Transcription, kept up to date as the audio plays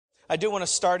I do want to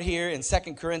start here in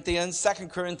 2 Corinthians. 2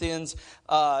 Corinthians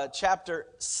chapter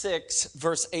 6,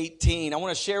 verse 18. I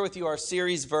want to share with you our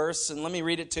series verse, and let me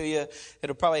read it to you.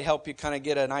 It'll probably help you kind of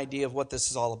get an idea of what this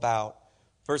is all about.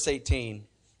 Verse 18.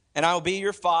 And I will be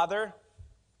your father,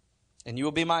 and you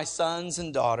will be my sons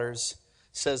and daughters,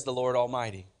 says the Lord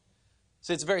Almighty.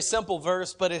 So it's a very simple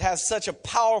verse, but it has such a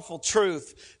powerful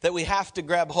truth that we have to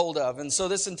grab hold of. And so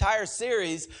this entire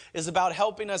series is about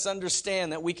helping us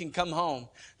understand that we can come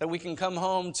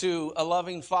home to a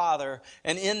loving Father.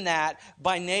 And in that,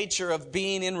 by nature of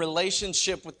being in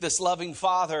relationship with this loving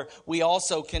Father, we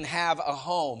also can have a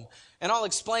home. And I'll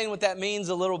explain what that means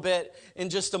a little bit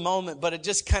in just a moment, but it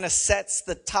just kind of sets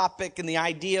the topic and the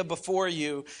idea before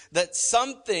you that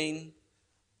something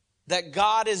that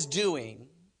God is doing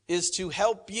is to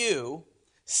help you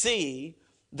see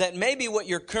that maybe what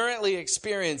you're currently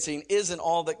experiencing isn't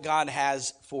all that God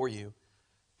has for you.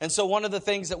 And so one of the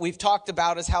things that we've talked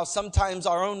about is how sometimes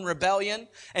our own rebellion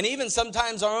and even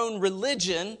sometimes our own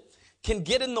religion can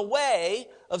get in the way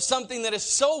of something that is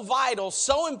so vital,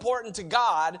 so important to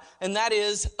God, and that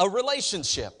is a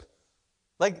relationship.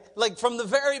 Like from the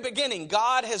very beginning,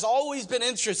 God has always been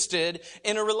interested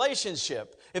in a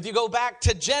relationship. If you go back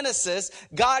to Genesis,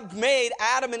 God made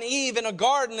Adam and Eve in a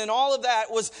garden, and all of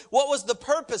that was, what was the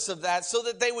purpose of that? So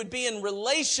that they would be in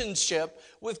relationship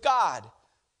with God.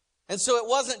 And so it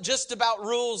wasn't just about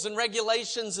rules and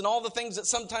regulations and all the things that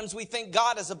sometimes we think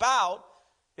God is about.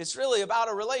 It's really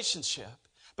about a relationship.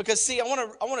 Because see, I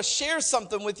want to share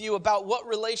something with you about what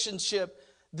relationship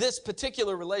this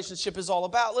particular relationship is all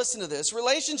about. Listen to this.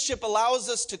 Relationship allows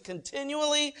us to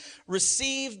continually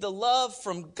receive the love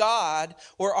from God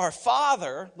or our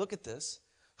Father, look at this,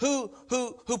 who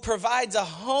provides a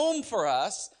home for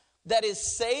us that is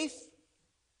safe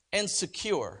and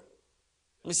secure.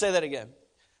 Let me say that again.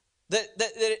 That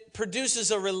it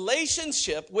produces a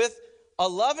relationship with a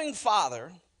loving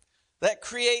Father that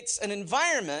creates an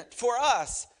environment for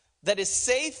us that is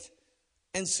safe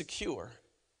and secure.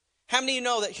 How many of you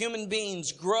know that human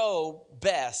beings grow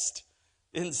best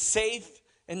in safe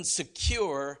and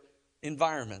secure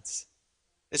environments?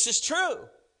 It's just true.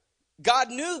 God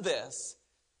knew this.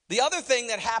 The other thing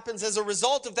that happens as a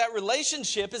result of that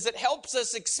relationship is it helps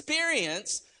us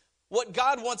experience what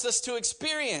God wants us to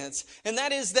experience. And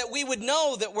that is that we would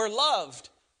know that we're loved.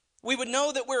 We would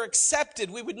know that we're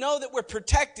accepted. We would know that we're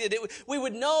protected. We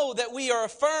would know that we are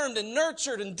affirmed and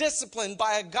nurtured and disciplined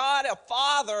by a God, a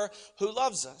Father who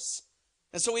loves us.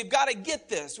 And so we've got to get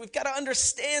this. We've got to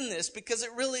understand this because it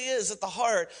really is at the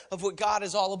heart of what God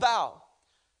is all about.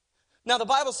 Now, the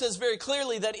Bible says very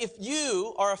clearly that if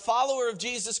you are a follower of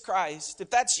Jesus Christ, if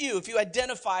that's you, if you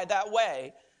identify that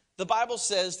way, the Bible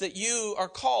says that you are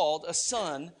called a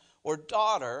son or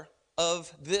daughter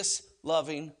of this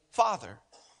loving Father.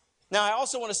 Now, I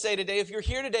also want to say today, if you're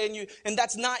here today and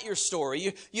that's not your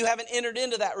story, you haven't entered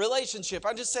into that relationship,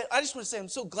 I just want to say I'm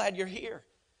so glad you're here.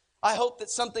 I hope that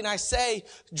something I say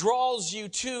draws you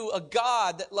to a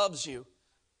God that loves you.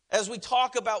 As we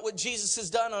talk about what Jesus has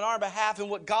done on our behalf and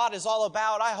what God is all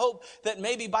about, I hope that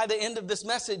maybe by the end of this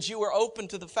message you are open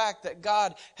to the fact that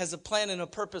God has a plan and a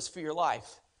purpose for your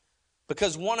life.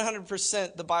 Because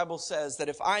 100% the Bible says that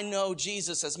if I know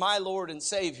Jesus as my Lord and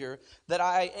Savior, that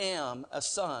I am a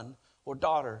son or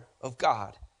daughter of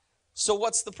God. So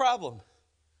what's the problem?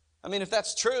 I mean, if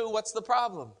that's true, what's the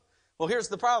problem? Well, here's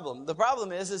the problem. The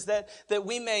problem is that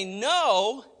we may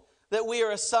know that we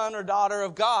are a son or daughter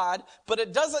of God, but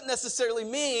it doesn't necessarily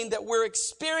mean that we're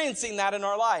experiencing that in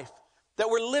our life, that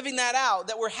we're living that out,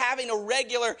 that we're having a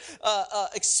regular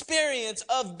experience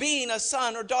of being a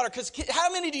son or daughter. Because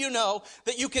how many do you know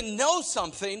that you can know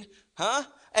something,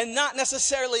 and not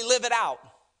necessarily live it out?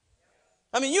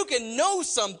 I mean, you can know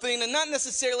something and not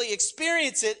necessarily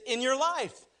experience it in your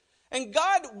life. And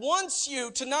God wants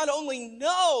you to not only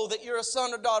know that you're a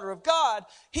son or daughter of God,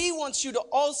 He wants you to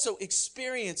also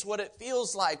experience what it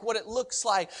feels like, what it looks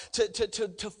like,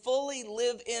 to fully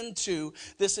live into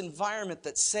this environment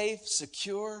that's safe,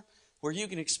 secure, where you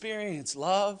can experience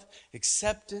love,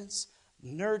 acceptance,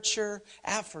 nurture,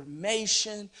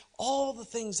 affirmation, all the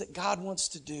things that God wants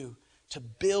to do to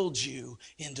build you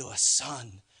into a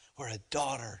son or a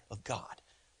daughter of God.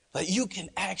 That you can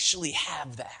actually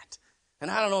have that. And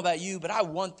I don't know about you, but I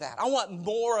want that. I want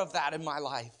more of that in my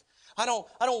life. I don't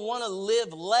want to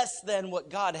live less than what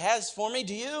God has for me.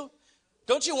 Do you?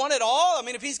 Don't you want it all? I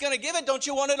mean, if He's going to give it, don't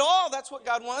you want it all? That's what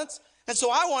God wants. And so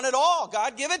I want it all.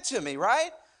 God, give it to me, right?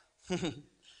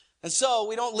 And so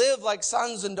we don't live like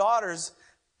sons and daughters,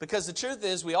 because the truth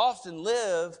is we often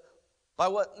live by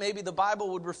what maybe the Bible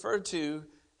would refer to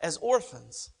as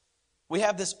orphans. We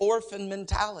have this orphan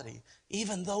mentality,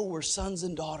 even though we're sons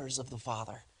and daughters of the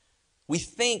Father. We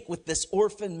think with this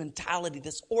orphan mentality,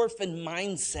 this orphan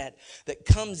mindset that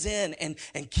comes in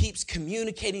and keeps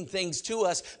communicating things to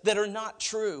us that are not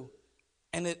true.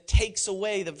 And it takes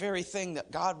away the very thing that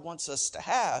God wants us to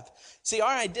have. See,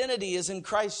 our identity is in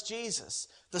Christ Jesus,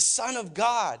 the Son of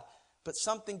God. But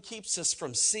something keeps us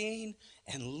from seeing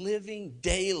and living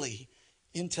daily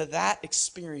into that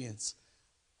experience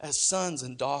as sons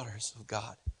and daughters of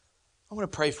God. I want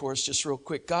to pray for us just real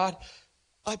quick. God,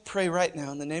 I pray right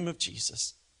now in the name of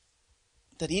Jesus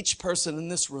that each person in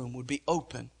this room would be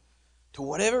open to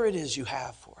whatever it is you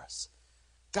have for us.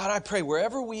 God, I pray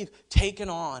wherever we've taken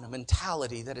on a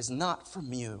mentality that is not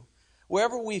from you,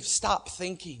 wherever we've stopped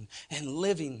thinking and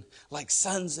living like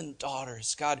sons and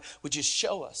daughters, God, would you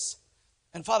show us?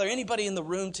 And Father, anybody in the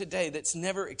room today that's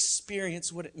never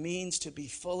experienced what it means to be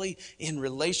fully in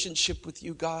relationship with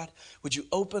you, God, would you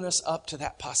open us up to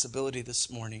that possibility this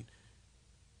morning?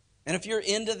 And if you're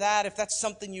into that, if that's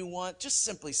something you want, just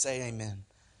simply say amen.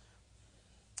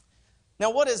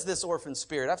 Now, what is this orphan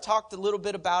spirit? I've talked a little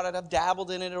bit about it. I've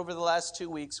dabbled in it over the last 2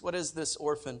 weeks. What is this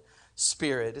orphan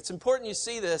spirit? It's important you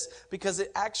see this because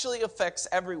it actually affects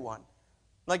everyone.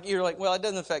 Like you're like, well, it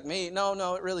doesn't affect me.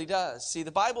 No, it really does. See,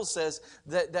 the Bible says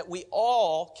that we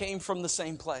all came from the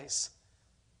same place.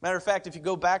 Matter of fact, if you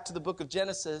go back to the book of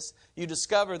Genesis, you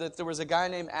discover that there was a guy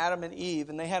named Adam and Eve,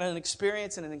 and they had an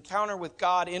experience and an encounter with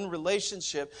God in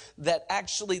relationship that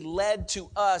actually led to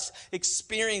us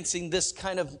experiencing this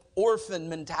kind of orphan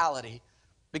mentality.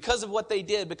 Because of what they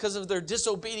did, because of their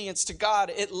disobedience to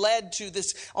God, it led to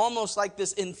this almost like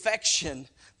this infection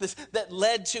that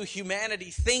led to humanity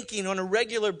thinking on a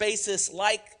regular basis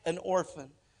like an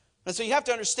orphan. And so you have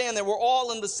to understand that we're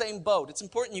all in the same boat. It's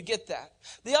important you get that.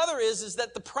 The other is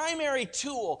that the primary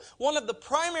tool, one of the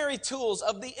primary tools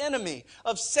of the enemy,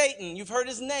 of Satan, you've heard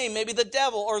his name, maybe the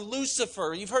devil or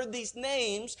Lucifer. You've heard these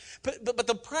names. But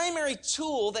the primary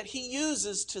tool that he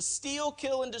uses to steal,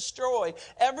 kill, and destroy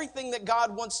everything that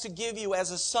God wants to give you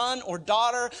as a son or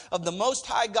daughter of the Most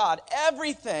High God,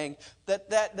 everything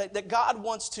that God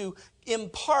wants to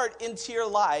impart into your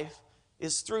life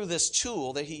is through this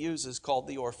tool that he uses called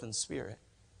the orphan spirit.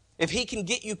 If he can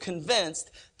get you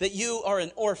convinced that you are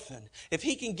an orphan, if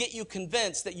he can get you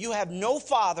convinced that you have no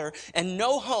father and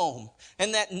no home,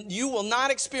 and that you will not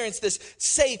experience this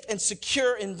safe and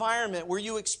secure environment where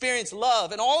you experience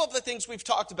love and all of the things we've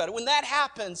talked about, when that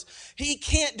happens, he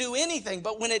can't do anything.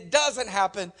 But when it doesn't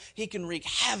happen, he can wreak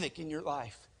havoc in your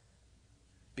life.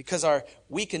 Because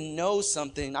we can know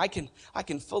something. I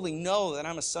can fully know that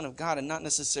I'm a son of God and not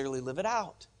necessarily live it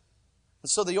out. And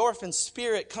so the orphan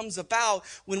spirit comes about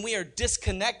when we are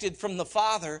disconnected from the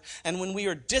Father and when we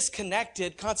are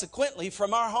disconnected, consequently,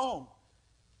 from our home.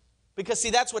 Because,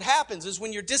 see, that's what happens is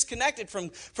when you're disconnected from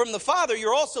the Father,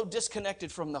 you're also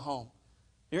disconnected from the home.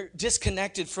 You're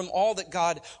disconnected from all that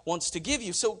God wants to give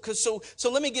you. So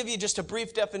let me give you just a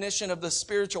brief definition of the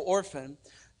spiritual orphan.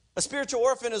 A spiritual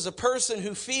orphan is a person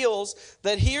who feels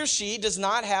that he or she does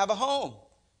not have a home,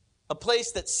 a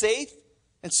place that's safe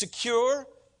and secure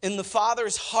in the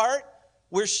Father's heart,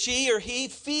 where she or he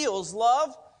feels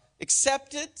love,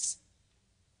 acceptance,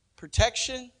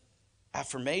 protection,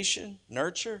 affirmation,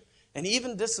 nurture, and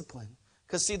even discipline.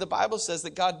 Because, see, the Bible says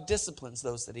that God disciplines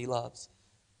those that he loves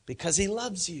because he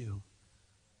loves you.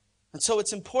 And so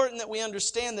it's important that we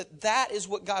understand that that is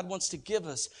what God wants to give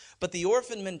us. But the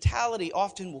orphan mentality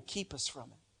often will keep us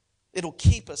from it. It'll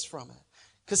keep us from it.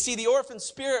 Because, see, the orphan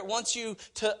spirit wants you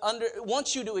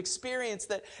to experience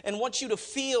that and wants you to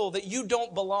feel that you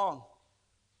don't belong.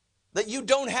 That you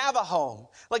don't have a home.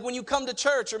 Like when you come to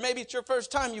church, or maybe it's your first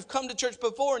time, you've come to church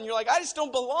before and you're like, I just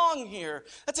don't belong here.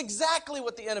 That's exactly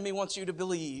what the enemy wants you to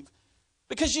believe.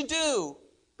 Because you do.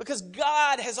 Because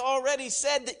God has already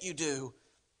said that you do.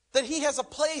 That he has a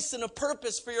place and a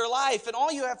purpose for your life, and all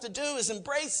you have to do is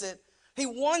embrace it. He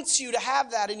wants you to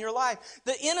have that in your life.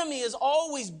 The enemy is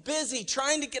always busy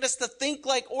trying to get us to think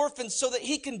like orphans so that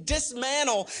he can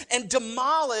dismantle and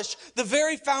demolish the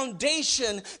very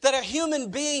foundation that a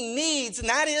human being needs, and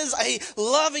that is a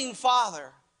loving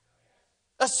father.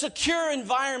 A secure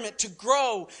environment to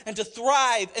grow and to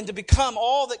thrive and to become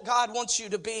all that God wants you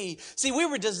to be. See, we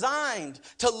were designed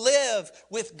to live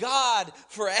with God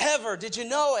forever. Did you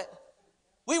know it?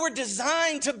 We were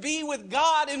designed to be with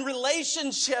God in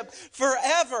relationship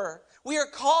forever. We are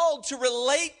called to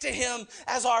relate to him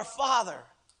as our Father.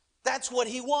 That's what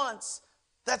he wants.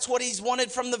 That's what he's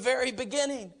wanted from the very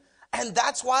beginning. And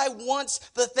that's why once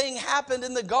the thing happened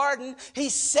in the garden, he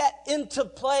set into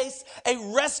place a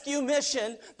rescue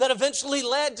mission that eventually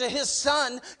led to his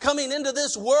son coming into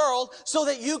this world so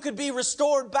that you could be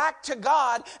restored back to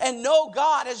God and know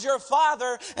God as your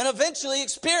Father and eventually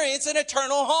experience an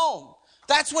eternal home.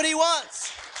 That's what he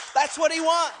wants. That's what he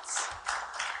wants.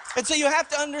 And so you have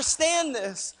to understand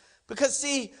this. Because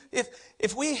see,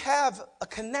 if we have a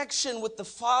connection with the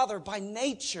Father by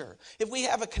nature, if we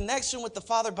have a connection with the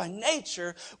Father by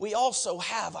nature, we also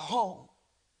have a home.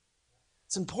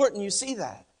 It's important you see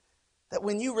that. That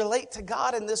when you relate to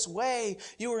God in this way,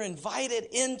 you are invited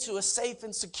into a safe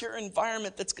and secure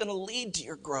environment that's going to lead to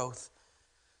your growth.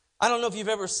 I don't know if you've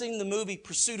ever seen the movie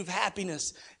Pursuit of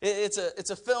Happiness.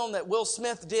 It's a film that Will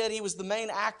Smith did. He was the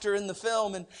main actor in the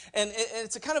film. And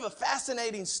it's a kind of a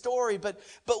fascinating story. But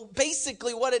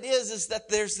basically what it is that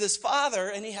there's this father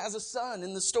and he has a son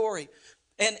in the story.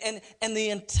 And the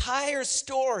entire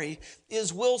story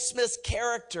is Will Smith's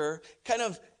character kind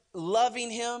of loving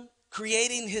him,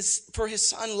 creating for his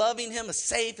son, loving him, a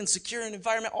safe and secure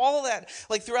environment, all of that,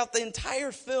 like throughout the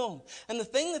entire film. And the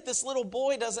thing that this little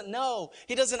boy doesn't know,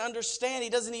 he doesn't understand, he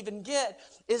doesn't even get,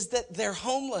 is that they're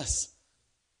homeless.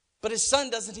 But his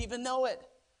son doesn't even know it.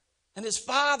 And his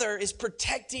father is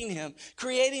protecting him,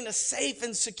 creating a safe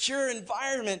and secure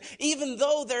environment. Even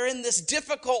though they're in this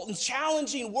difficult and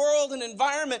challenging world and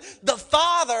environment, the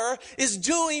father is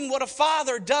doing what a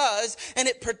father does, and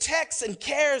it protects and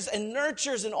cares and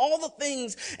nurtures and all the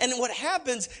things. And what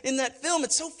happens in that film,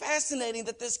 it's so fascinating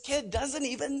that this kid doesn't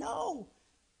even know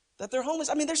that they're homeless.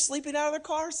 I mean, they're sleeping out of their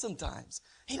cars sometimes.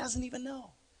 He doesn't even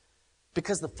know.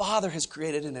 Because the father has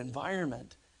created an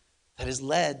environment that has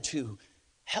led to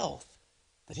health,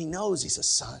 that he knows he's a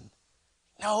son.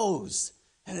 He knows.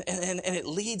 And it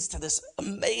leads to this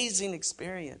amazing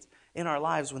experience in our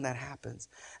lives when that happens.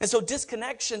 And so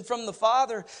disconnection from the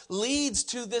Father leads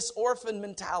to this orphan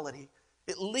mentality.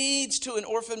 It leads to an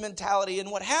orphan mentality.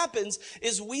 And what happens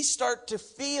is we start to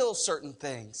feel certain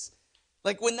things.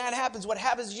 Like when that happens, what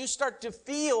happens is you start to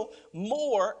feel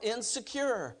more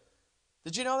insecure.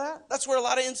 Did you know that? That's where a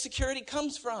lot of insecurity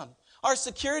comes from. Our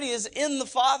security is in the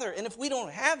Father. And if we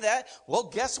don't have that, well,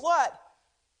 guess what?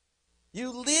 You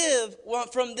live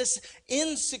from this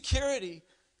insecurity.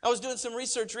 I was doing some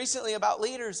research recently about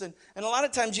leaders, and a lot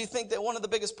of times you think that one of the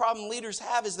biggest problems leaders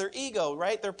have is their ego,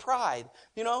 right? Their pride,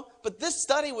 you know? But this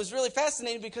study was really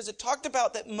fascinating because it talked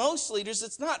about that most leaders,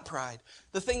 it's not pride.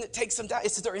 The thing that takes them down,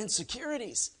 it's their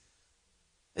insecurities.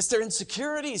 It's their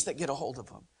insecurities that get a hold of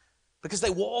them. Because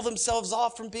they wall themselves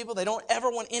off from people. They don't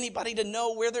ever want anybody to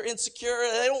know where they're insecure.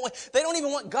 They don't even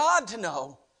want God to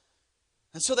know.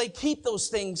 And so they keep those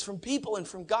things from people and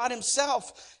from God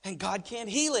himself. And God can't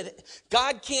heal it.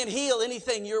 God can't heal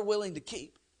anything you're willing to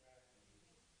keep.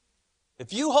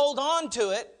 If you hold on to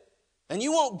it and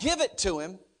you won't give it to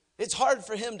him, it's hard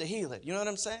for him to heal it. You know what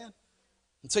I'm saying?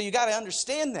 And so you got to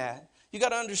understand that. You got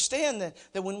to understand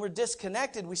that when we're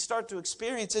disconnected, we start to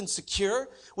experience insecure.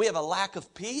 We have a lack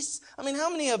of peace. I mean, how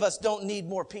many of us don't need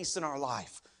more peace in our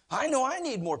life? I know I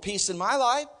need more peace in my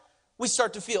life. We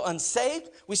start to feel unsafe.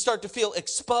 We start to feel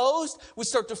exposed. We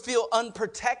start to feel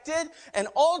unprotected. And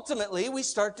ultimately, we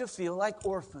start to feel like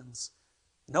orphans.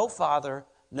 No father,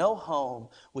 no home,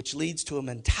 which leads to a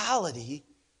mentality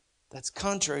that's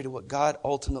contrary to what God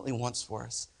ultimately wants for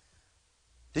us.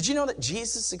 Did you know that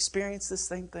Jesus experienced this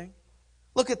same thing?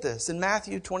 Look at this in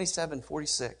Matthew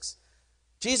 27:46.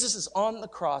 Jesus is on the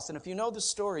cross, and if you know the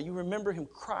story, you remember him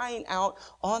crying out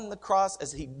on the cross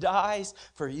as he dies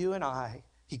for you and I.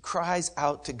 He cries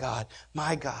out to God,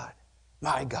 my God,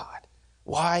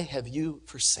 why have you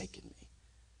forsaken me?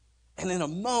 And in a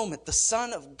moment, the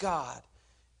Son of God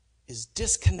is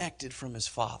disconnected from his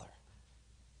Father.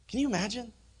 Can you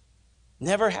imagine?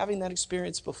 Never having that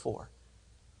experience before.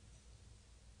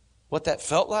 What that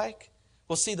felt like?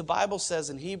 Well, see, the Bible says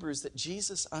in Hebrews that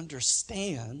Jesus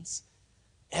understands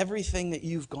everything that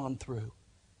you've gone through.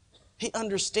 He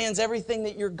understands everything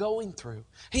that you're going through.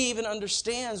 He even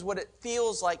understands what it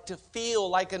feels like to feel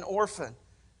like an orphan.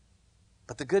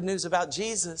 But the good news about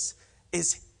Jesus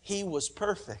is he was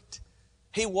perfect.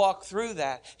 He walked through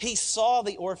that. He saw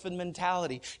the orphan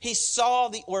mentality. He saw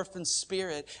the orphan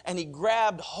spirit, and he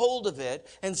grabbed hold of it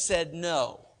and said,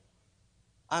 no,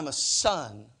 I'm a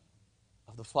son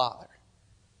of the Father.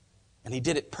 And he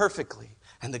did it perfectly.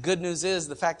 And the good news is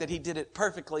the fact that he did it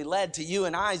perfectly led to you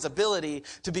and I's ability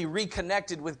to be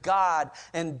reconnected with God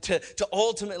and to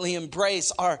ultimately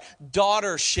embrace our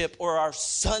daughtership or our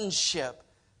sonship.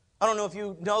 I don't know if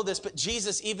you know this, but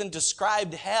Jesus even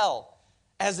described hell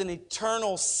as an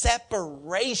eternal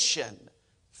separation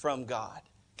from God.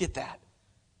 Get that?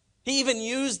 He even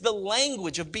used the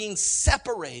language of being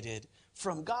separated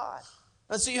from God.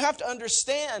 And so you have to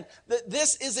understand that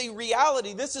this is a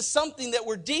reality. This is something that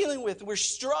we're dealing with, we're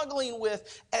struggling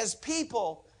with as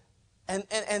people.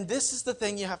 And this is the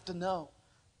thing you have to know.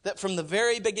 That from the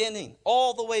very beginning,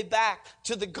 all the way back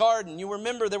to the garden, you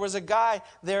remember there was a guy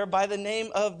there by the name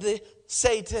of the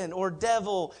Satan or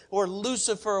devil or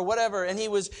Lucifer or whatever, and he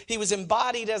was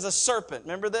embodied as a serpent.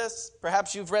 Remember this?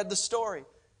 Perhaps you've read the story.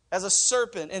 As a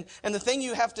serpent. And the thing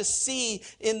you have to see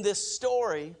in this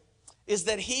story is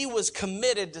that he was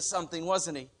committed to something,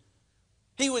 wasn't he?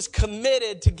 He was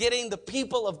committed to getting the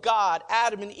people of God,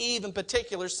 Adam and Eve in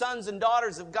particular, sons and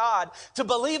daughters of God, to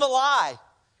believe a lie.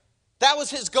 That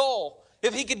was his goal.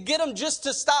 If he could get them just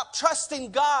to stop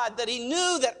trusting God, that he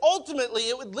knew that ultimately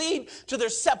it would lead to their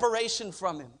separation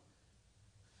from him.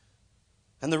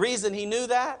 And the reason he knew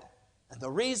that, and the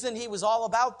reason he was all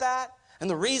about that, and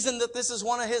the reason that this is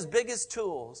one of his biggest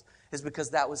tools is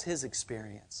because that was his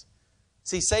experience.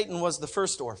 See, Satan was the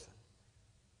first orphan.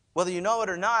 Whether you know it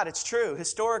or not, it's true.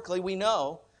 Historically, we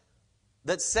know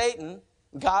that Satan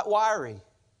got wiry.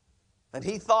 And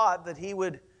he thought that he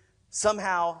would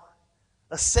somehow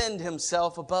ascend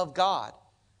himself above God.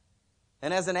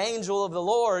 And as an angel of the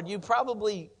Lord, you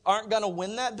probably aren't going to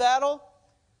win that battle.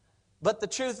 But the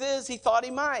truth is, he thought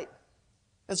he might.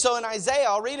 And so in Isaiah,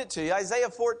 I'll read it to you, Isaiah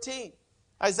 14.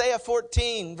 Isaiah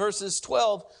 14, verses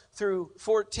 12 through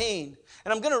 14.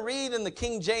 And I'm going to read in the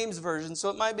King James Version,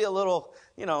 so it might be a little,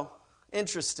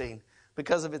 interesting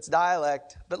because of its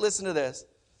dialect. But listen to this.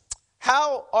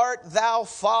 How art thou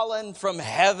fallen from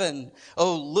heaven,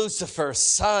 O Lucifer,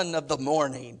 son of the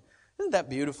morning? Isn't that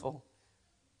beautiful?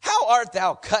 How art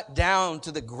thou cut down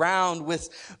to the ground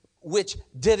with which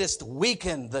didst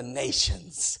weaken the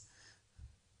nations?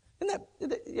 Isn't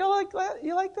that, you like that?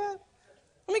 You like that?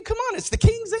 I mean, come on, it's the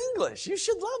King's English. You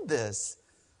should love this.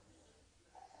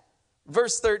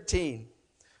 Verse 13.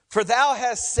 For thou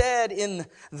hast said in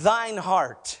thine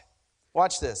heart,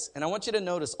 watch this, and I want you to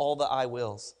notice all the I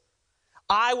wills.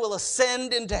 I will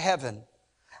ascend into heaven.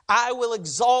 I will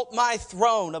exalt my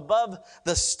throne above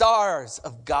the stars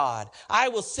of God. I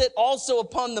will sit also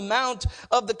upon the mount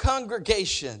of the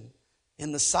congregation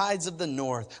in the sides of the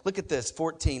north. Look at this,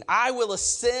 14. I will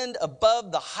ascend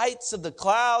above the heights of the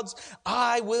clouds.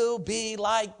 I will be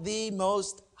like the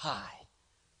Most High.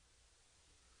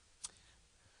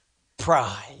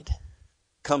 Pride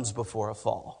comes before a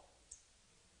fall.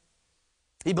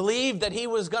 He believed that he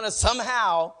was going to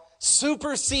somehow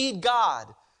supersede God.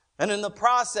 And in the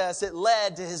process, it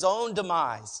led to his own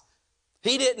demise.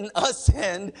 He didn't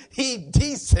ascend, he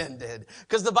descended.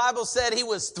 Because the Bible said he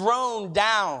was thrown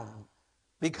down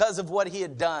because of what he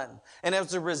had done. And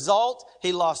as a result,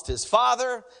 he lost his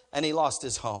father and he lost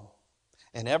his home.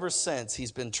 And ever since,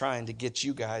 he's been trying to get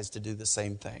you guys to do the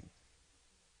same thing.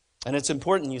 And it's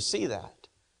important you see that.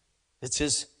 It's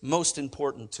his most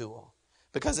important tool.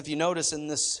 Because if you notice in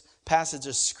this passage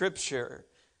of Scripture,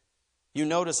 you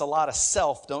notice a lot of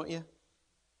self, don't you?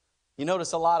 You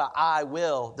notice a lot of I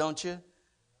will, don't you?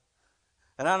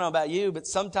 And I don't know about you, but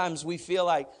sometimes we feel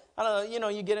like, I don't know,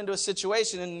 you get into a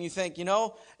situation and you think,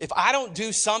 if I don't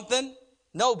do something,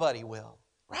 nobody will,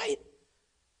 right?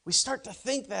 We start to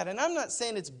think that. And I'm not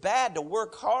saying it's bad to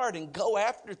work hard and go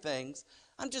after things.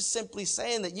 I'm just simply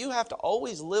saying that you have to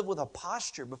always live with a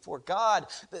posture before God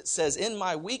that says, in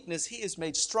my weakness, He is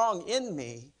made strong in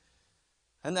me.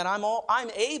 And that I'm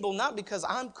able, not because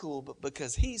I'm cool, but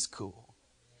because He's cool.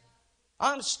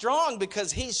 I'm strong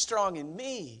because He's strong in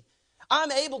me.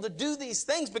 I'm able to do these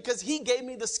things because He gave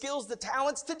me the skills, the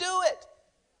talents to do it.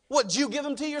 What, did you give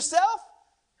them to yourself?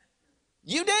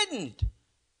 You didn't.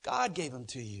 God gave them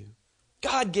to you.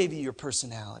 God gave you your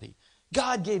personality.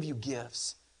 God gave you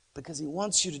gifts because He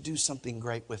wants you to do something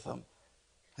great with them.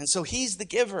 And so He's the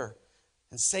giver.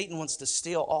 And Satan wants to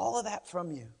steal all of that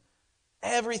from you.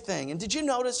 Everything. And did you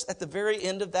notice at the very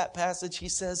end of that passage, he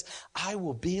says, I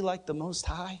will be like the Most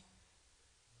High?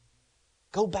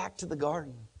 Go back to the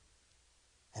garden.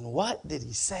 And what did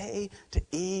he say to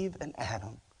Eve and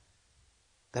Adam?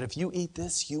 That if you eat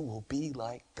this, you will be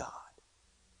like God.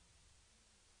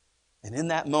 And in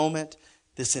that moment,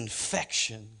 this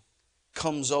infection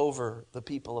comes over the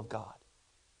people of God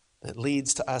that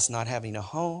leads to us not having a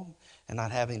home and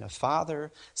not having a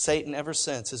father. Satan ever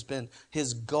since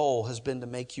his goal has been to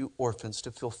make you orphans,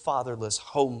 to feel fatherless,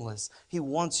 homeless. He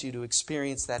wants you to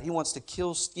experience that. He wants to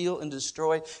kill, steal, and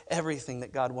destroy everything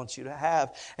that God wants you to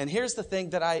have. And here's the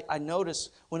thing that I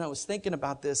noticed when I was thinking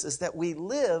about this is that we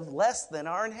live less than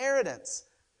our inheritance.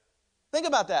 Think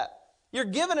about that. You're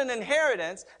given an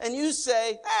inheritance and you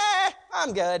say,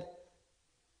 I'm good.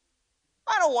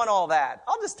 I don't want all that.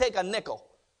 I'll just take a nickel.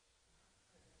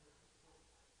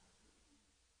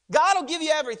 God will give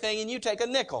you everything and you take a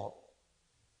nickel.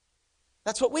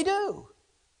 That's what we do.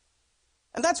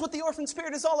 And that's what the orphan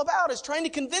spirit is all about, is trying to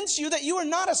convince you that you are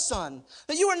not a son,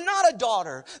 that you are not a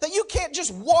daughter, that you can't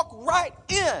just walk right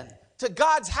in to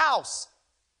God's house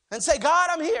and say, God,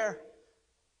 I'm here.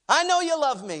 I know you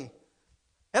love me.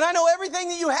 And I know everything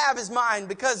that you have is mine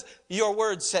because your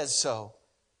word says so.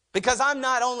 Because I'm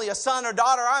not only a son or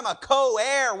daughter, I'm a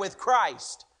co-heir with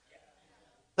Christ.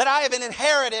 That I have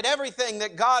inherited everything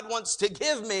that God wants to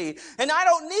give me. And I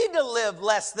don't need to live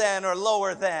less than or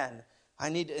lower than. I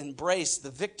need to embrace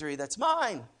the victory that's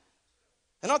mine.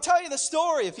 And I'll tell you the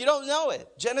story if you don't know it.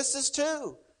 Genesis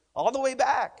 2, all the way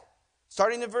back.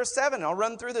 Starting in verse 7. I'll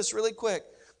run through this really quick.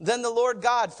 Then the Lord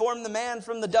God formed the man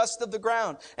from the dust of the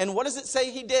ground. And what does it say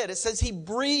he did? It says he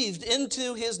breathed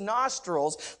into his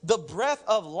nostrils the breath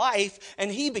of life,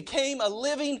 and he became a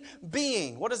living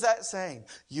being. What is that saying?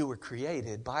 You were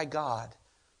created by God.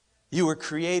 You were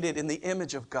created in the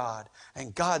image of God.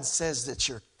 And God says that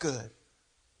you're good.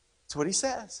 That's what he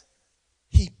says.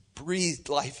 He breathed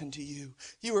life into you.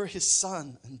 You are his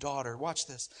son and daughter. Watch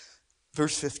this.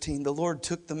 Verse 15, the Lord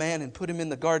took the man and put him in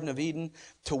the Garden of Eden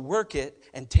to work it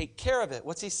and take care of it.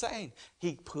 What's he saying?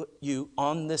 He put you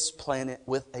on this planet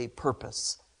with a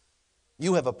purpose.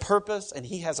 You have a purpose and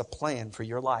he has a plan for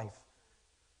your life.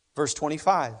 Verse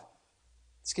 25,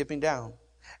 skipping down.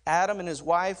 Adam and his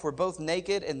wife were both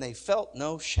naked and they felt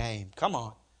no shame. Come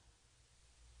on.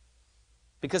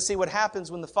 Because see what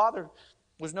happens when the father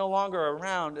was no longer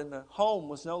around and the home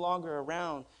was no longer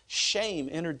around, shame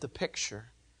entered the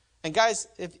picture. And guys,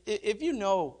 if you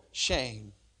know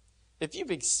shame, if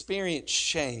you've experienced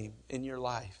shame in your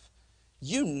life,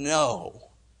 you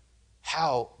know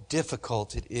how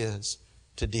difficult it is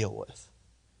to deal with.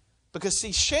 Because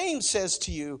see, shame says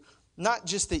to you, not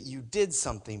just that you did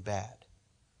something bad,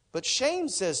 but shame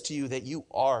says to you that you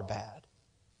are bad.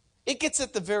 It gets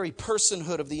at the very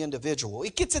personhood of the individual.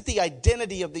 It gets at the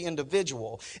identity of the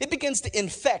individual. It begins to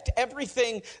infect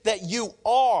everything that you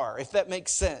are, if that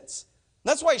makes sense.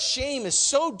 That's why shame is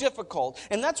so difficult.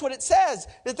 And that's what it says,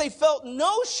 that they felt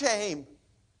no shame.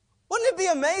 Wouldn't it be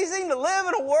amazing to live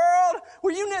in a world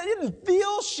where you didn't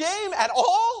feel shame at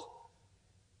all?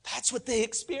 That's what they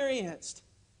experienced.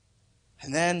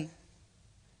 And then,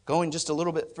 going just a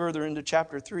little bit further into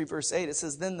chapter 3, verse 8, it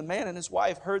says, then the man and his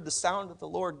wife heard the sound of the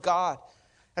Lord God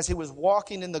as he was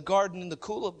walking in the garden in the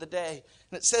cool of the day.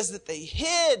 And it says that they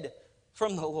hid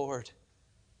from the Lord.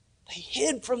 They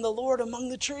hid from the Lord among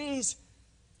the trees.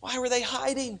 Why were they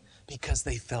hiding? Because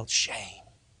they felt shame.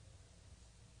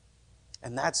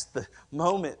 And that's the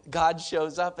moment God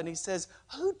shows up and he says,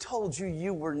 who told you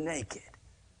you were naked?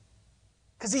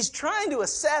 Because he's trying to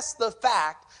assess the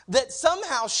fact that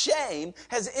somehow shame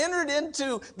has entered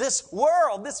into this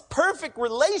world, this perfect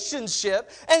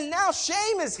relationship, and now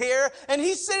shame is here, and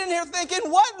he's sitting here thinking,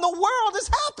 what in the world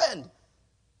has happened?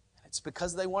 It's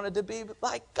because they wanted to be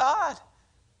like God.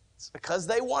 It's because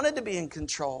they wanted to be in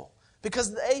control.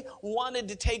 Because they wanted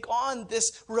to take on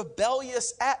this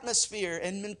rebellious atmosphere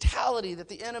and mentality that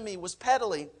the enemy was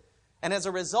peddling. And as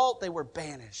a result, they were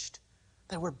banished.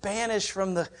 They were banished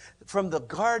from the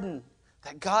garden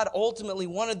that God ultimately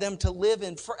wanted them to live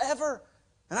in forever.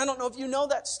 And I don't know if you know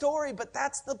that story, but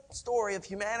that's the story of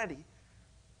humanity.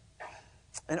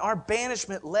 And our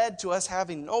banishment led to us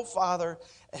having no father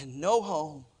and no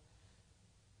home.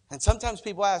 And sometimes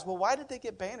people ask, well, why did they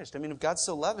get banished? I mean, if God's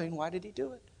so loving, why did he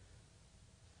do it?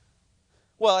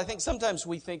 Well, I think sometimes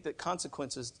we think that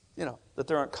consequences, that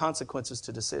there aren't consequences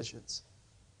to decisions.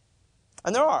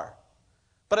 And there are.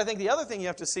 But I think the other thing you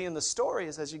have to see in the story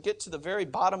is as you get to the very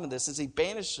bottom of this, as he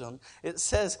banished them, it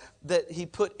says that he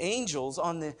put angels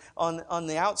on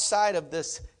the outside of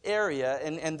this area,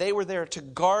 and they were there to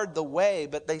guard the way.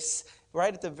 But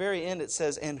right at the very end it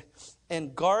says,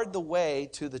 and guard the way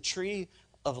to the tree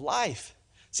of life.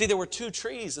 See, there were 2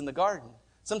 trees in the garden.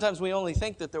 Sometimes we only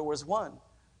think that there was one.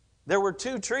 There were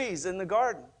 2 trees in the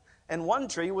garden. And one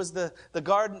tree was the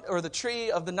garden, or the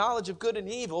tree of the knowledge of good and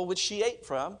evil, which she ate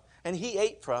from, and he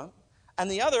ate from.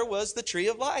 And the other was the tree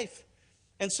of life.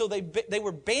 And so they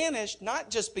were banished,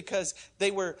 not just because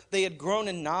they had grown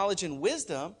in knowledge and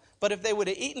wisdom, but if they would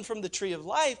have eaten from the tree of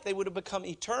life, they would have become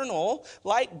eternal,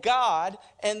 like God,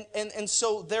 and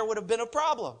so there would have been a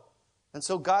problem. And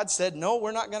so God said, no,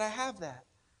 we're not going to have that.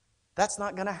 That's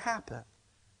not going to happen.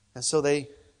 And so they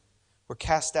were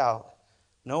cast out.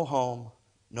 No home,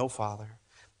 no father.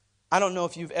 I don't know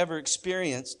if you've ever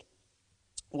experienced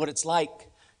what it's like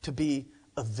to be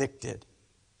evicted.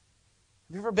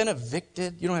 Have you ever been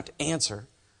evicted? You don't have to answer.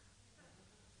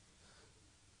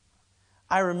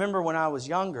 I remember when I was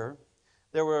younger,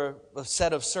 there were a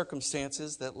set of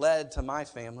circumstances that led to my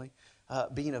family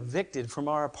being evicted from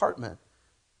our apartment.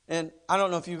 And I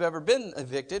don't know if you've ever been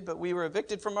evicted, but we were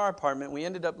evicted from our apartment. We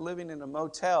ended up living in a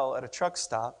motel at a truck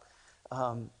stop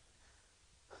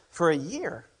for a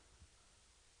year.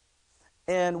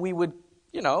 And we would,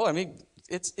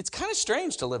 it's kind of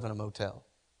strange to live in a motel.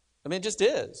 It just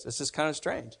is. It's just kind of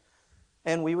strange.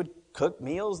 And we would cook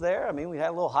meals there. We had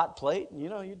a little hot plate, and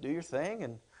you do your thing,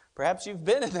 and perhaps you've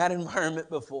been in that environment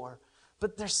before.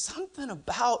 But there's something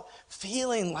about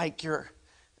feeling like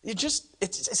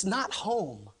it's not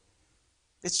home.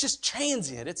 It's just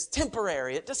transient. It's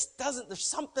temporary. It just doesn't, there's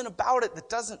something about it that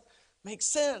doesn't make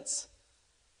sense.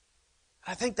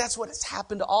 I think that's what has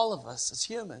happened to all of us as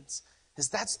humans, is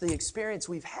that's the experience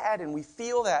we've had, and we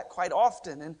feel that quite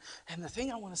often. And the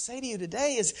thing I want to say to you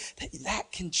today is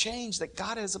that can change, that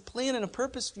God has a plan and a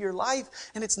purpose for your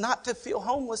life, and it's not to feel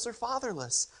homeless or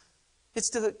fatherless.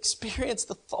 It's to experience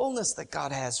the fullness that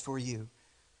God has for you.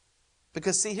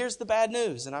 Because see, here's the bad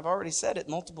news, and I've already said it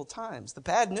multiple times. The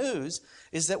bad news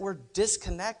is that we're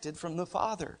disconnected from the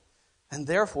Father, and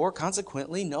therefore,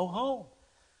 consequently, no home.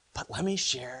 But let me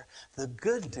share the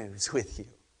good news with you.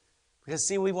 Because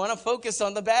see, we want to focus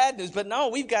on the bad news, but no,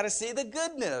 we've got to see the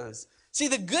good news. See,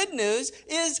 the good news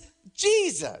is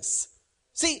Jesus.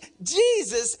 See,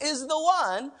 Jesus is the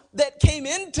one that came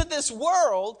into this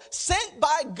world, sent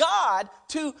by God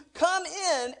to come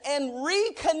in and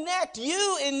reconnect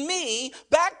you and me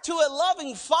back to a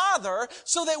loving Father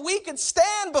so that we could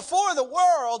stand before the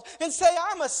world and say,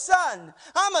 I'm a son,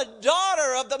 I'm a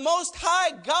daughter of the Most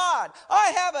High God.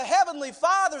 I have a heavenly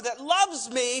Father that loves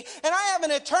me, and I have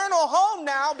an eternal home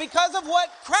now because of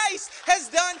what Christ has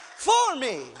done for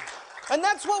me. And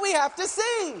that's what we have to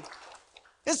see.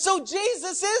 And so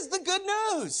Jesus is the good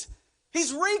news.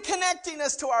 He's reconnecting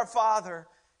us to our Father.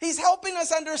 He's helping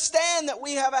us understand that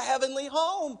we have a heavenly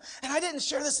home. And I didn't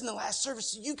share this in the last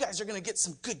service, so you guys are going to get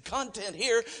some good content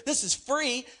here. This is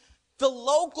free. The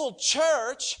local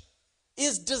church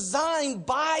is designed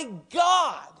by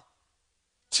God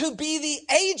to be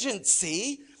the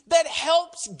agency that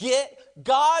helps get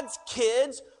God's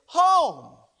kids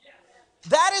home.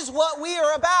 That is what we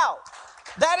are about.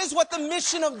 That is what the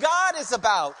mission of God is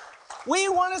about. We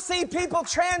want to see people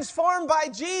transformed by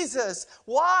Jesus.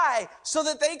 Why? So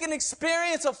that they can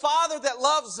experience a Father that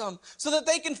loves them. So that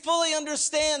they can fully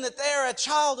understand that they are a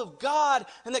child of God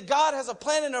and that God has a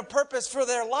plan and a purpose for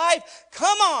their life.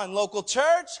 Come on, local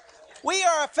church. We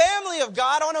are a family of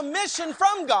God on a mission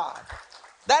from God.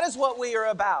 That is what we are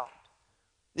about,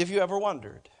 if you ever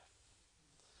wondered.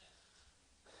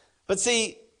 But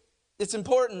see, it's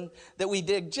important that we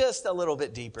dig just a little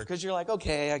bit deeper, because you're like,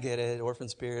 okay, I get it, orphan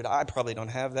spirit. I probably don't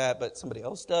have that, but somebody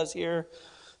else does here.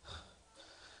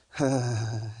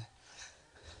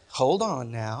 Hold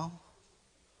on now.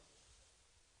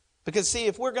 Because see,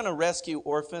 if we're going to rescue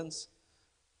orphans,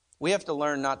 we have to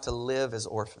learn not to live as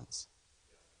orphans.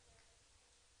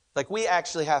 Like, we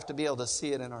actually have to be able to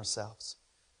see it in ourselves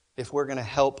if we're going to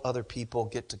help other people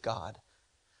get to God.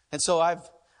 And so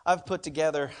I've put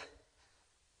together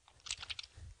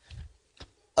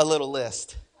a little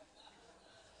list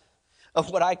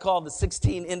of what I call the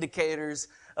 16 indicators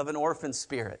of an orphan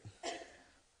spirit.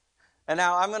 And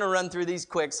now I'm going to run through these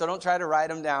quick, so don't try to write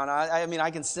them down.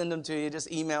 I can send them to you.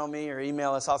 Just email me or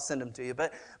email us. I'll send them to you.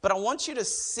 But I want you to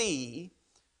see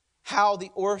how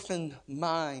the orphan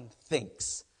mind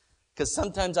thinks. Because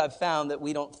sometimes I've found that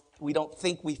we don't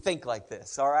think we think like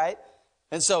this, all right?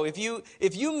 And so if you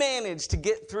manage to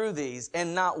get through these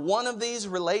and not one of these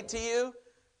relate to you,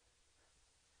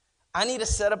 I need to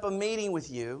set up a meeting with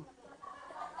you,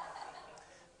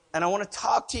 and I want to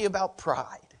talk to you about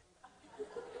pride.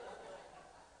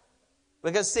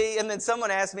 Because see, and then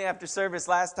someone asked me after service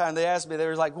last time, they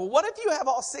were like, well, what if you have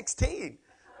all 16?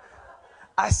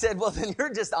 I said, well, then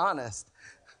you're just honest.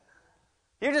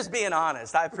 You're just being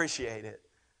honest. I appreciate it.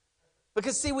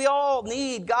 Because see, we all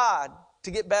need God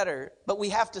to get better, but we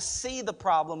have to see the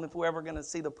problem if we're ever going to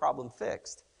see the problem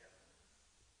fixed.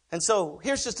 And so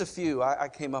here's just a few I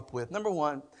came up with. Number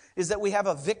one is that we have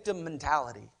a victim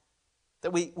mentality,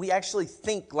 that we actually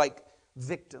think like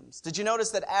victims. Did you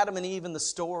notice that Adam and Eve in the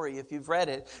story, if you've read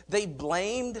it, they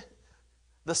blamed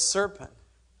the serpent?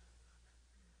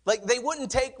 Like they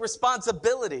wouldn't take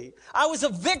responsibility. I was a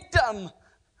victim.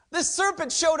 This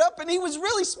serpent showed up and he was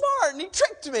really smart and he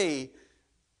tricked me.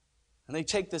 And they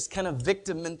take this kind of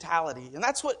victim mentality. And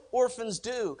that's what orphans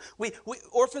do.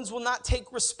 Orphans will not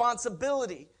take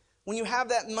responsibility. When you have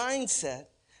that mindset,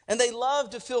 and they love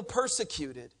to feel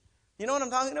persecuted. You know what I'm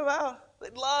talking about?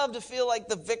 They love to feel like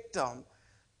the victim.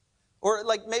 Or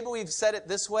like maybe we've said it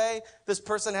this way, this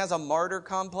person has a martyr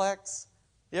complex.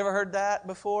 You ever heard that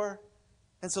before?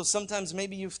 And so sometimes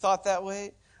maybe you've thought that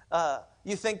way.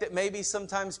 You think that maybe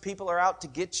sometimes people are out to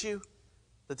get you,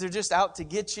 that they're just out to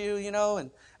get you,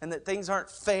 and that things aren't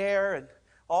fair and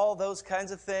all those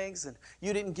kinds of things, and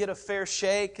you didn't get a fair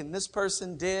shake and this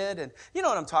person did, and you know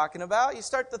what I'm talking about. You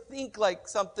start to think like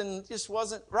something just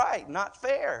wasn't right, not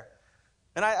fair.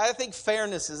 And I think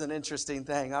fairness is an interesting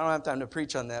thing. I don't have time to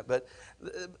preach on that, but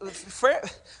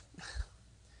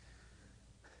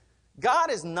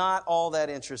God is not all that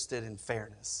interested in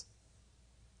fairness.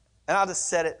 And I'll just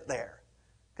set it there.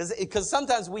 Because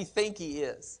sometimes we think He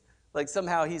is. Like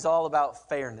somehow He's all about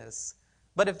fairness.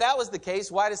 But if that was the case,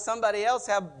 why does somebody else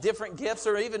have different gifts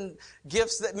or even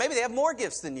gifts that maybe they have more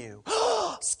gifts than you?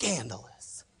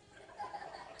 Scandalous.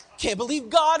 Can't believe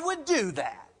God would do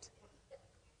that.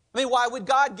 I mean, why would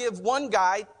God give one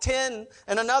guy 10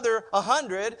 and another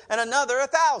 100 and another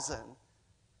 1,000?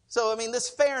 So, I mean, this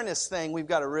fairness thing, we've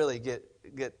got to really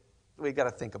we've got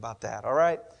to think about that, all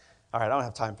right? All right, I don't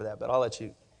have time for that, but I'll let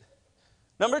you.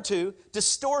 Number 2,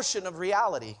 distortion of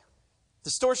reality.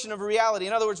 Distortion of reality.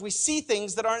 In other words, we see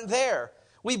things that aren't there.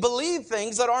 We believe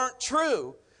things that aren't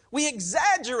true. We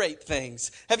exaggerate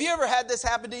things. Have you ever had this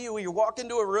happen to you where you walk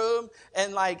into a room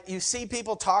and like you see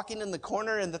people talking in the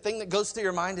corner and the thing that goes through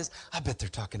your mind is, I bet they're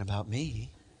talking about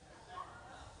me.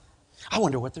 I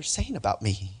wonder what they're saying about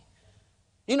me.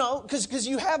 Because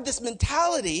you have this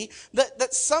mentality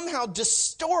that somehow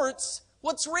distorts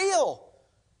what's real.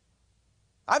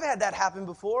 I've had that happen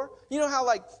before. You know how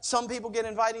like some people get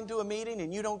invited to a meeting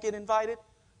and you don't get invited?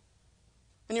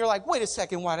 And you're like, wait a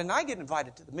second, why didn't I get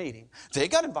invited to the meeting? They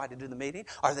got invited to the meeting.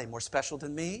 Are they more special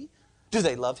than me? Do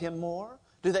they love Him more?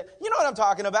 You know what I'm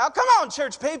talking about? Come on,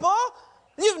 church people.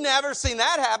 You've never seen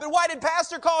that happen. Why did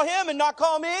Pastor call him and not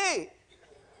call me?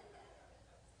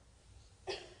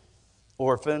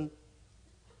 Orphan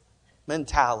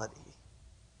mentality.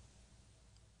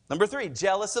 Number 3,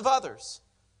 jealous of others.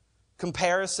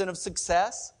 Comparison of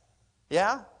success.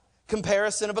 Yeah.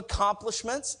 Comparison of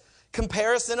accomplishments.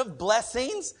 Comparison of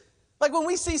blessings. Like when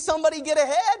we see somebody get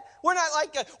ahead, we're not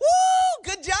like, woo,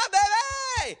 good job,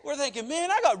 baby. We're thinking,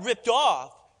 man, I got ripped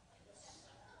off.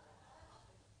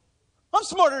 I'm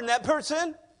smarter than that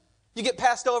person. You get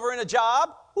passed over in a job.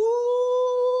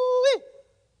 Woo-wee.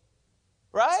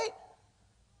 Right?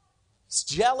 It's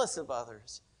jealous of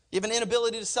others. You have an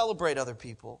inability to celebrate other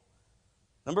people.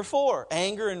 Number 4,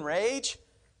 anger and rage.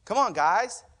 Come on,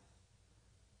 guys.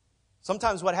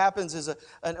 Sometimes what happens is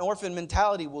an orphan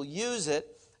mentality will use it.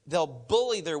 They'll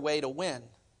bully their way to win.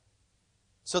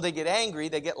 So they get angry,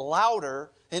 they get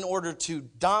louder in order to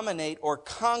dominate or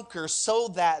conquer so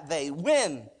that they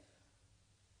win.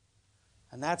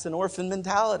 And that's an orphan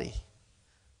mentality.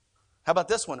 How about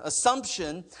this one?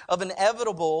 Assumption of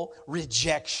inevitable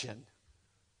rejection.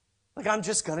 Like I'm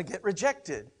just going to get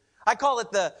rejected. I call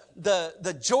it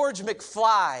the George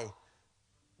McFly.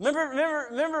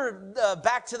 Remember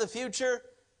Back to the Future?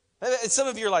 Some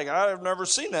of you are like, I've never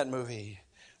seen that movie.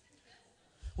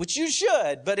 Which you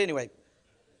should, but anyway.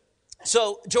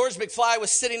 So George McFly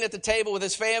was sitting at the table with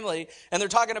his family, and they're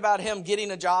talking about him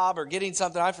getting a job or getting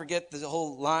something. I forget the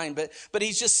whole line, but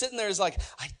he's just sitting there. He's like,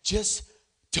 I just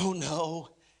don't know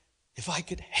if I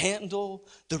could handle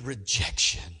the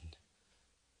rejection.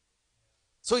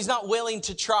 So he's not willing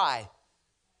to try.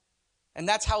 And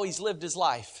that's how he's lived his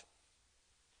life.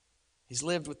 He's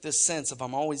lived with this sense of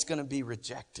I'm always going to be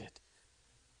rejected.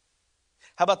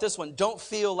 How about this one? Don't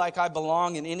feel like I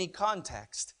belong in any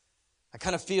context. I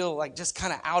kind of feel like just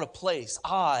kind of out of place,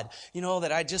 odd,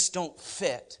 that I just don't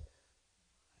fit.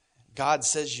 God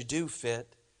says you do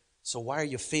fit, so why are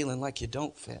you feeling like you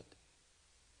don't fit?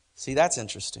 See, that's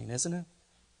interesting, isn't it?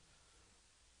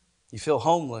 You feel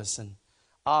homeless and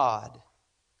odd.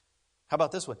 How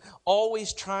about this one?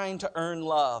 Always trying to earn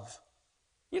love.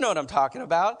 You know what I'm talking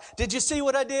about. Did you see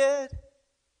what I did?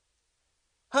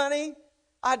 Honey,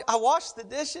 I washed the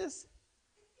dishes.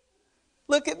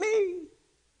 Look at me.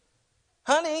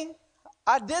 Honey,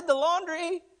 I did the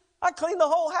laundry. I cleaned the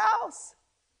whole house.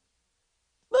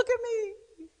 Look at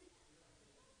me.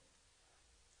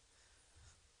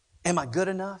 Am I good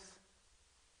enough?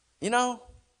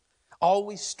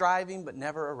 Always striving but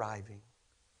never arriving.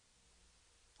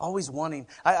 Always wanting.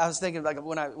 I was thinking like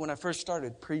when I first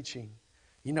started preaching,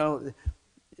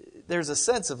 there's a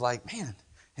sense of like, man,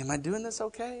 am I doing this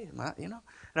okay? And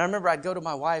I remember I'd go to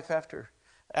my wife after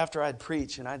I'd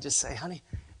preach and I'd just say, honey,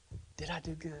 did I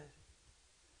do good?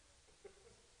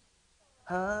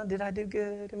 Huh? Did I do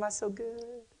good? Am I so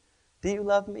good? Do you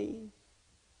love me?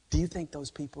 Do you think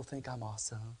those people think I'm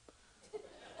awesome?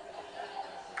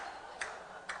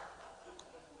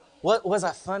 What was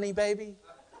I funny, baby?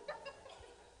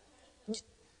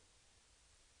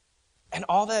 And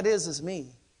all that is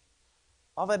me.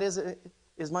 All that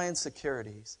is my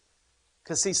insecurities.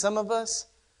 Because see, some of us,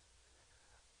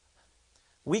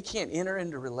 we can't enter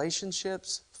into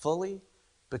relationships fully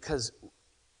because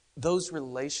those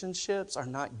relationships are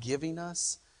not giving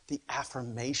us the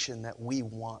affirmation that we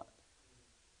want.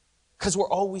 Because we're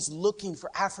always looking for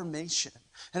affirmation.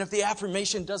 And if the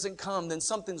affirmation doesn't come, then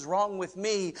something's wrong with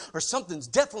me, or something's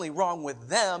definitely wrong with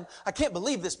them. I can't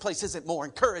believe this place isn't more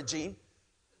encouraging.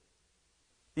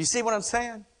 You see what I'm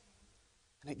saying?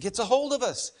 And it gets a hold of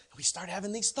us. And we start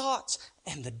having these thoughts,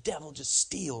 and the devil just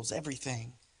steals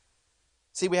everything.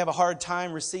 See, we have a hard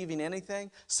time receiving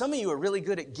anything. Some of you are really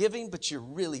good at giving, but you're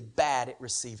really bad at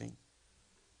receiving.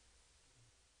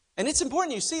 And it's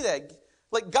important you see that.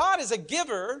 Like, God is a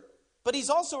giver, but He's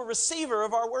also a receiver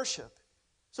of our worship.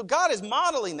 So God is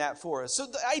modeling that for us. So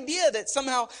the idea that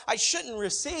somehow I shouldn't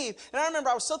receive. And I remember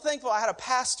I was so thankful I had a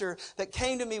pastor that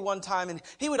came to me one time, and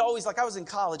he would always, like I was in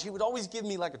college, he would always give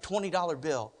me like a $20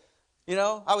 bill. You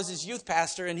know, I was his youth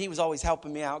pastor, and he was always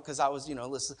helping me out because I was, a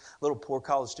little poor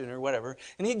college student or whatever.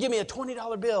 And he'd give me a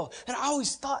 $20 bill. And I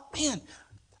always thought, man,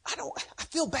 I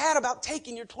feel bad about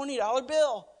taking your $20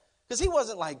 bill. Because he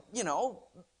wasn't like,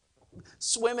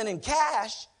 swimming in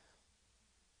cash.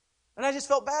 And I just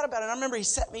felt bad about it. And I remember he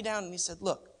sat me down and he said,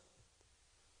 look,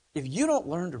 if you don't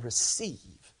learn to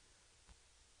receive,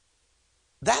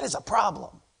 that is a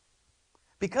problem.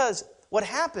 Because what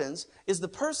happens is the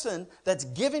person that's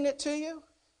giving it to you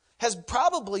has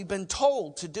probably been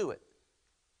told to do it.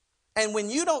 And when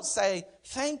you don't say,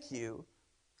 thank you,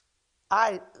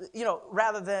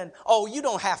 rather than, oh, you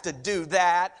don't have to do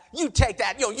that. You take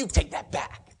that, you take that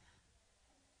back.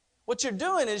 What you're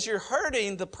doing is you're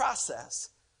hurting the process.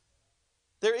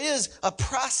 There is a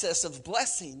process of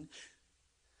blessing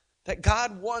that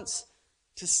God wants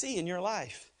to see in your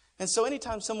life. And so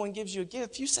anytime someone gives you a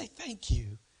gift, you say, thank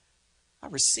you. I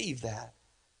received that.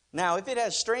 Now, if it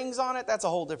has strings on it, that's a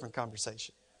whole different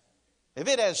conversation. If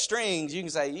it has strings, you can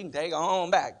say, you can take it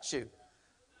on back. Shoot.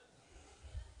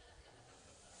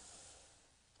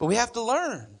 But we have to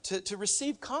learn to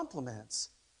receive compliments.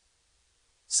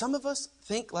 Some of us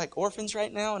think like orphans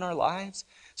right now in our lives.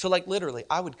 So like literally,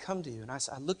 I would come to you and I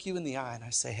look you in the eye and I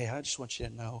say, hey, I just want you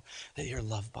to know that you're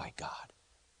loved by God.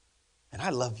 And I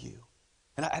love you.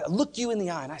 And I look you in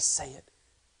the eye and I say it.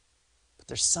 But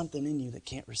there's something in you that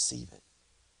can't receive it.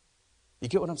 You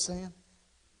get what I'm saying?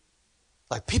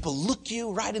 Like people look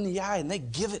you right in the eye and they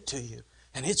give it to you.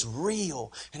 And it's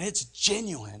real and it's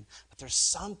genuine. But there's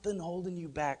something holding you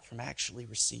back from actually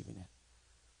receiving it.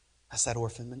 That's that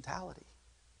orphan mentality.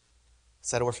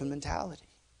 It's that orphan mentality.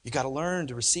 You got to learn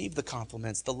to receive the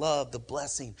compliments, the love, the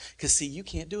blessing. Because see, you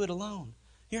can't do it alone.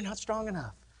 You're not strong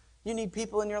enough. You need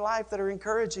people in your life that are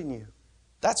encouraging you.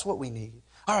 That's what we need.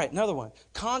 All right, another one.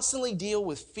 Constantly deal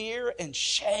with fear and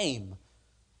shame.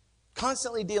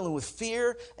 Constantly dealing with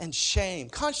fear and shame.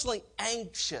 Constantly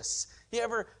anxious. You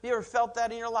ever felt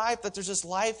that in your life, that there's this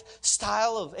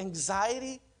lifestyle of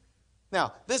anxiety?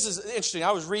 Now, this is interesting.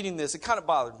 I was reading this. It kind of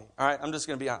bothered me. All right, I'm just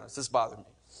going to be honest. This bothered me.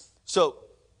 So,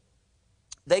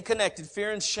 they connected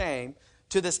fear and shame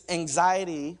to this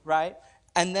anxiety, right?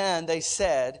 And then they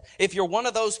said, if you're one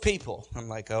of those people, I'm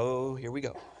like, oh, here we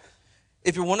go.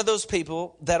 If you're one of those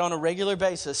people that on a regular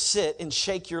basis sit and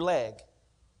shake your leg,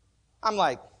 I'm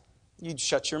like, you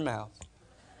shut your mouth.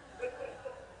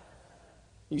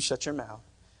 You shut your mouth.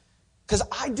 Because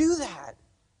I do that.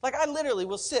 Like I literally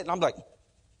will sit and I'm like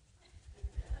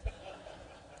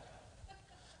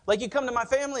you come to my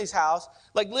family's house,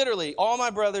 like literally all my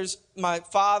brothers, my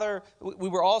father, we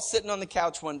were all sitting on the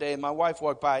couch one day and my wife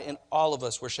walked by and all of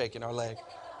us were shaking our leg.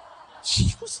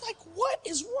 She was like, what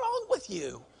is wrong with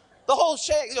you? The whole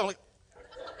shake. Like,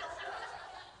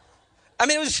 I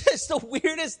mean, it was just the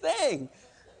weirdest thing.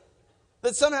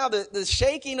 That somehow the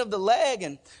shaking of the leg,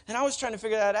 and I was trying to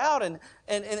figure that out, and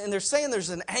they're saying there's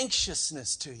an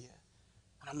anxiousness to you.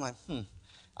 And I'm like,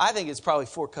 I think it's probably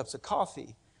 4 cups of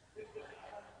coffee.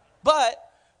 But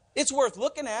it's worth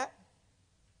looking at.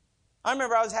 I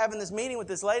remember I was having this meeting with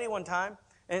this lady one time,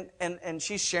 and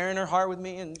she's sharing her heart with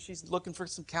me, and she's looking for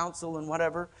some counsel and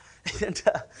whatever. And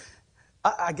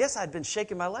I guess I'd been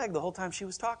shaking my leg the whole time she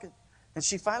was talking. And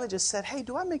she finally just said, hey,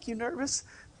 do I make you nervous?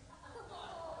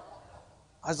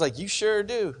 I was like, you sure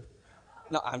do.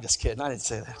 No, I'm just kidding. I didn't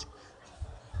say that.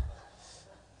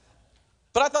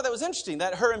 But I thought that was interesting,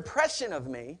 that her impression of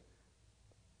me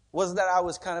was that I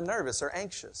was kind of nervous or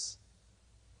anxious,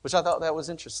 which I thought that was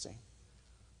interesting.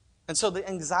 And so the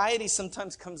anxiety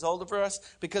sometimes comes over us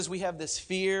because we have this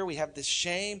fear, we have this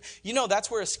shame. You know,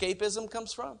 that's where escapism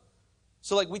comes from.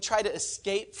 So like we try to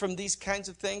escape from these kinds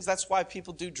of things. That's why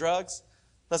people do drugs.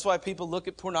 That's why people look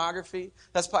at pornography.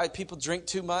 That's why people drink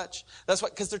too much. That's why,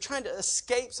 because they're trying to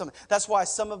escape something. That's why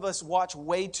some of us watch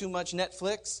way too much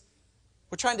Netflix.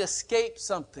 We're trying to escape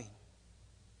something.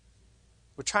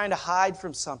 We're trying to hide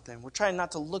from something. We're trying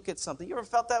not to look at something. You ever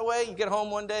felt that way? You get home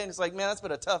one day and it's like, man, that's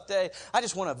been a tough day. I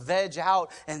just want to veg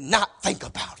out and not think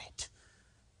about it.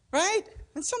 Right?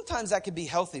 And sometimes that can be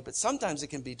healthy, but sometimes it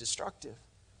can be destructive.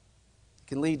 It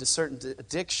can lead to certain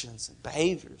addictions and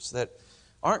behaviors that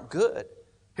aren't good.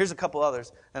 Here's a couple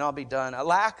others, and I'll be done. A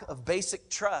lack of basic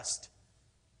trust.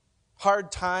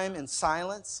 Hard time in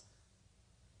silence.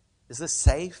 Is this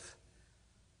safe?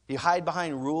 Do you hide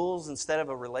behind rules instead of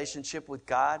a relationship with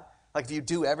God? Like if you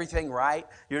do everything right,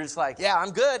 you're just like, yeah,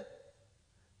 I'm good.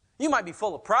 You might be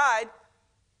full of pride,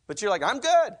 but you're like, I'm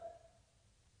good.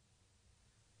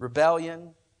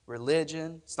 Rebellion,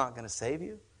 religion, it's not going to save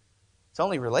you. It's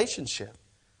only relationship.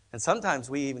 And sometimes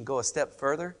we even go a step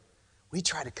further. We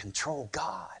try to control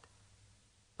God.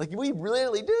 Like we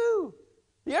really do.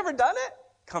 You ever done it?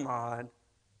 Come on.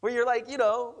 Where you're like,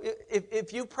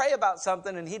 if you pray about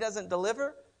something and He doesn't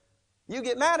deliver, you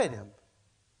get mad at Him.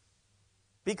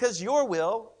 Because your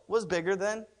will was bigger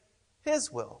than His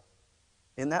will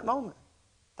in that moment.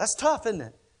 That's tough, isn't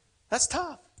it? That's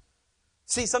tough.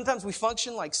 See, sometimes we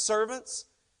function like servants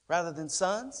rather than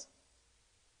sons.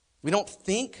 We don't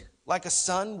think like a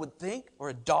son would think or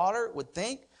a daughter would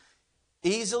think.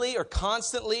 Easily or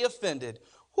constantly offended.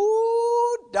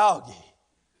 Ooh, doggy.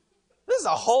 This is a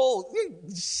whole,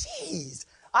 jeez.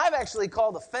 I've actually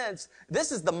called offense,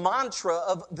 this is the mantra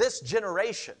of this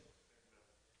generation.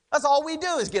 That's all we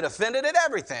do is get offended at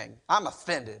everything. I'm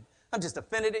offended. I'm just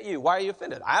offended at you. Why are you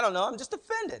offended? I don't know. I'm just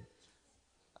offended.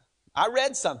 I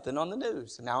read something on the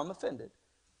news and now I'm offended.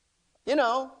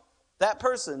 That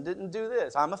person didn't do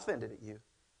this. I'm offended at you.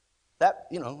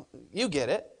 You get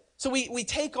it. So we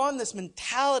take on this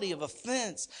mentality of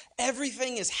offense.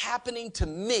 Everything is happening to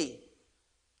me.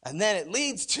 And then it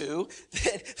leads to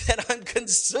that I'm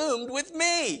consumed with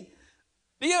me.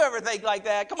 Do you ever think like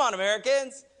that? Come on,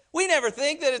 Americans. We never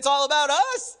think that it's all about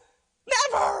us.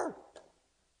 Never.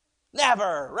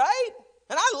 Never, right?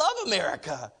 And I love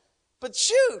America. But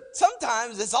shoot,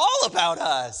 sometimes it's all about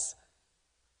us.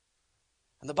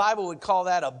 And the Bible would call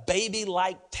that a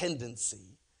baby-like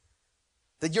tendency.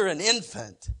 That you're an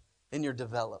infant in your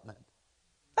development.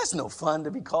 That's no fun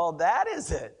to be called that, is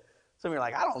it? Some of you are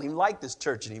like, I don't even like this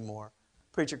church anymore.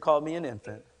 Preacher called me an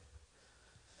infant.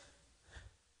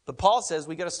 But Paul says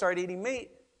we got to start eating meat.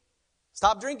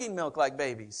 Stop drinking milk like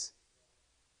babies.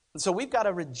 And so we've got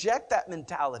to reject that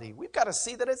mentality. We've got to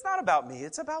see that it's not about me,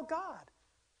 it's about God.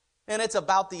 And it's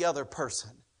about the other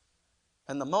person.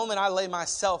 And the moment I lay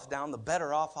myself down, the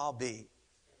better off I'll be.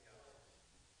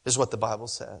 Is what the Bible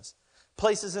says.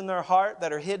 Places in their heart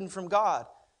that are hidden from God.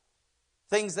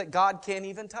 Things that God can't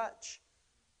even touch.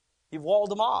 You've walled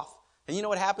them off. And you know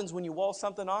what happens when you wall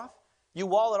something off? You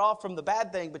wall it off from the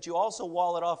bad thing, but you also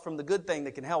wall it off from the good thing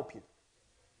that can help you.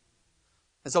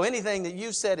 And so anything that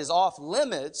you said is off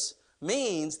limits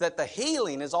means that the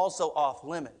healing is also off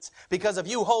limits. Because if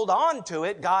you hold on to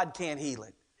it, God can't heal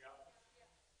it.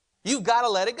 You've got to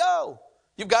let it go.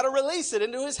 You've got to release it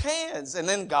into His hands, and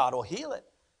then God will heal it.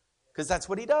 Because that's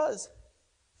what He does.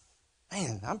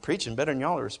 Man, I'm preaching better than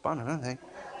y'all are responding, I think.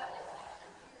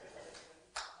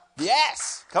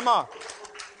 Yes! Come on.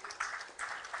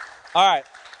 All right.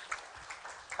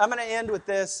 I'm going to end with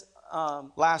this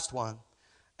last one.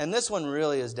 And this one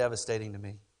really is devastating to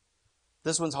me.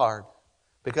 This one's hard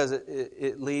because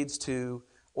it leads to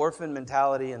orphan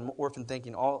mentality and orphan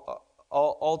thinking.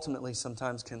 Ultimately,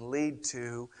 sometimes can lead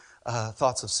to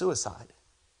thoughts of suicide.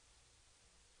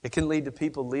 It can lead to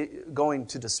people going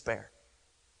to despair.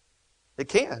 It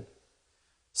can.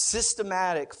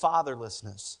 Systematic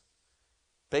fatherlessness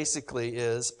basically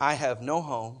is, I have no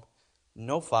home,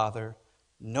 no father,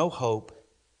 no hope,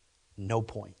 no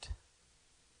point.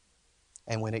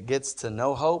 And when it gets to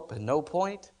no hope and no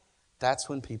point, that's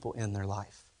when people end their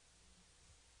life.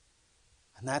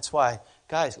 And that's why,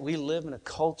 guys, we live in a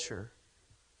culture,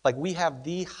 like we have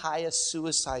the highest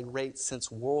suicide rate since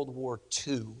World War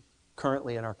II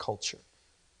currently in our culture.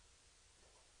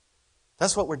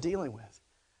 That's what we're dealing with.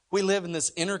 We live in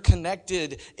this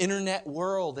interconnected internet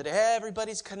world that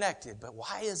everybody's connected. But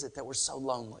why is it that we're so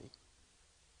lonely?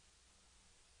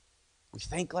 We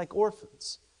think like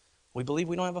orphans. We believe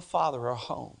we don't have a father or a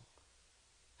home.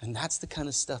 And that's the kind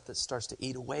of stuff that starts to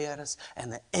eat away at us.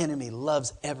 And the enemy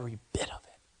loves every bit of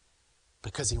it.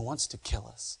 Because he wants to kill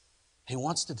us. He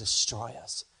wants to destroy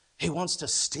us. He wants to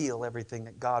steal everything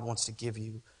that God wants to give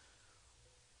you.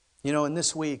 You know, in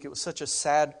this week, it was such a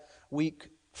sad week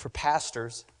for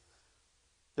pastors.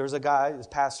 There was a guy, his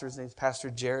pastor, his name's Pastor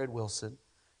Jared Wilson.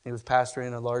 He was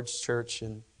pastoring a large church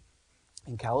in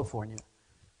California.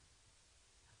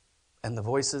 And the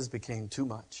voices became too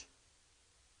much.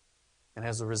 And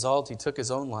as a result, he took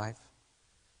his own life.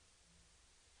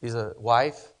 He's a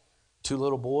wife, 2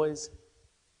 little boys.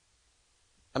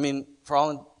 I mean, for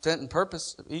all intent and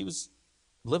purpose, he was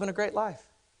living a great life.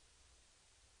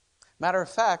 Matter of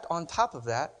fact, on top of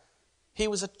that, he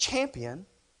was a champion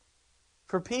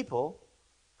for people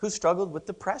who struggled with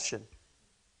depression.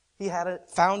 He had a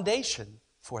foundation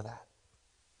for that.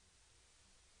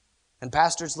 And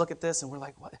pastors look at this and we're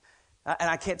like, what? And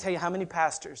I can't tell you how many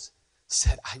pastors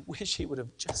said, I wish he would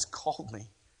have just called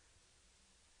me.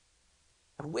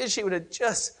 I wish he would have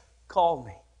just called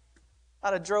me.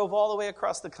 I'd have drove all the way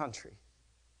across the country.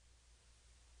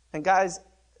 And guys,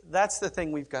 that's the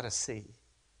thing we've got to see.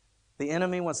 The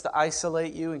enemy wants to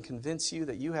isolate you and convince you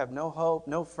that you have no hope,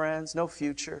 no friends, no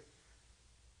future.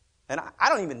 And I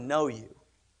don't even know you,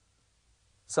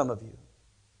 some of you.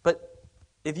 But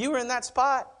if you were in that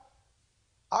spot,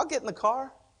 I'll get in the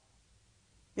car.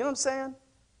 You know what I'm saying?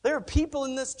 There are people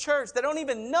in this church that don't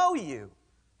even know you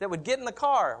that would get in the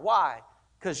car. Why?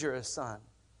 Because you're a son.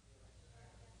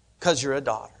 Because you're a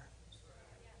daughter.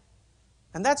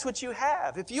 And that's what you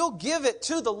have. If you'll give it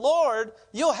to the Lord,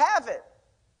 you'll have it.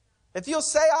 If you'll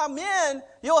say, I'm in,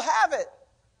 you'll have it.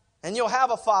 And you'll have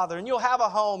a father, and you'll have a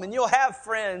home, and you'll have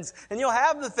friends, and you'll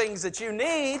have the things that you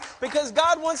need because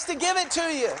God wants to give it to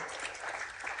you.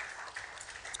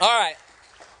 All right,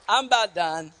 I'm about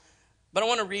done. But I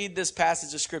want to read this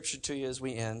passage of Scripture to you as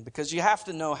we end because you have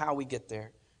to know how we get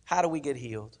there. How do we get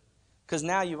healed? Because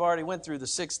now you've already went through the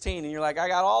 16 and you're like, I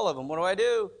got all of them. What do I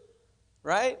do?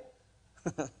 Right?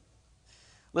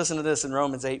 Listen to this in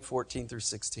Romans 8:14 through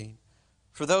 16.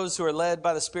 For those who are led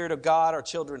by the Spirit of God are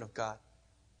children of God.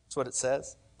 That's what it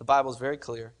says. The Bible is very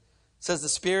clear. It says the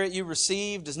Spirit you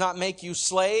receive does not make you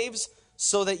slaves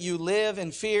so that you live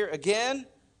in fear again.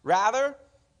 Rather,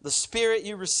 the Spirit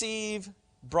you receive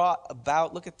brought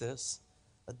about, look at this,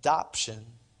 adoption.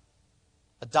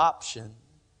 Adoption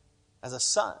as a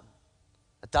son.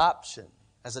 Adoption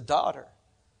as a daughter.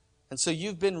 And so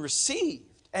you've been received.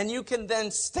 And you can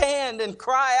then stand and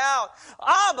cry out,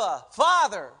 Abba,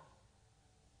 Father,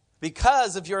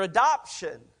 because of your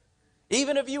adoption.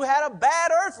 Even if you had a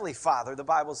bad earthly father, the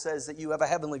Bible says that you have a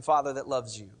heavenly Father that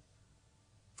loves you.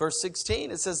 Verse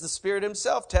 16, it says the Spirit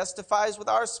Himself testifies with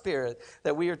our spirit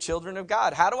that we are children of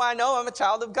God. How do I know I'm a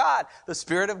child of God? The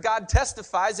Spirit of God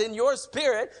testifies in your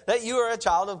spirit that you are a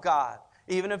child of God,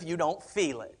 even if you don't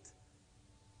feel it,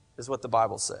 is what the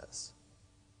Bible says.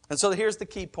 And so here's the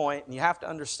key point, and you have to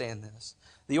understand this.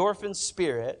 The orphan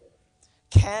spirit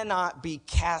cannot be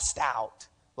cast out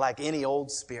like any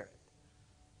old spirit.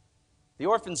 The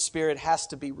orphan spirit has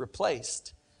to be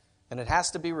replaced, and it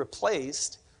has to be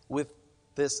replaced with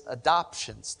this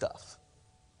adoption stuff.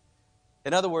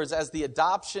 In other words, as the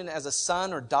adoption as a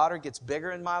son or daughter gets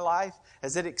bigger in my life,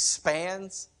 as it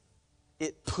expands,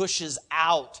 it pushes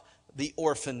out the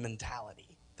orphan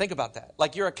mentality. Think about that.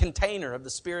 Like you're a container of the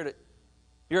Spirit.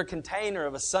 You're a container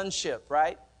of a sonship,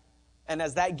 right? And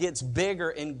as that gets bigger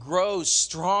and grows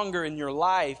stronger in your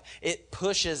life, it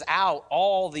pushes out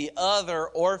all the other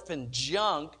orphan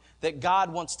junk that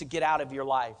God wants to get out of your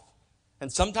life.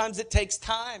 And sometimes it takes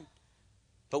time.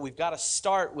 But we've got to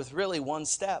start with really one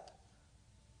step.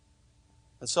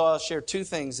 And so I'll share 2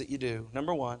 things that you do.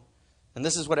 Number 1, and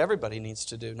this is what everybody needs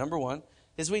to do. Number 1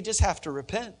 is we just have to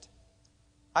repent.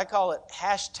 I call it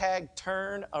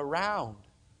 #turn around.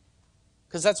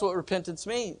 Because that's what repentance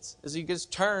means, is you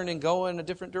just turn and go in a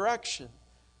different direction.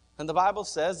 And the Bible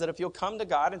says that if you'll come to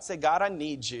God and say, God, I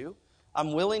need you.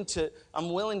 I'm willing to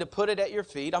put it at your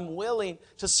feet. I'm willing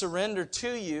to surrender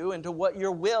to you and to what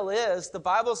your will is. The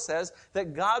Bible says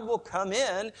that God will come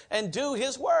in and do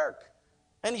His work.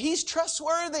 And He's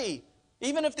trustworthy,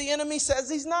 even if the enemy says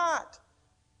He's not.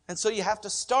 And so you have to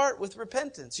start with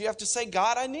repentance. You have to say,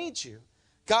 God, I need you.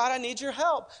 God, I need your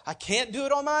help. I can't do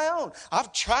it on my own.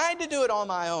 I've tried to do it on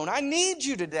my own. I need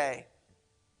you today.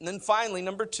 And then finally,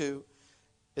 number 2,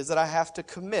 is that I have to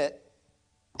commit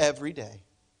every day.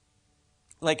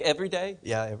 Like every day?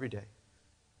 Yeah, every day.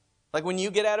 Like when you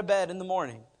get out of bed in the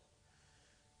morning,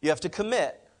 you have to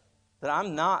commit that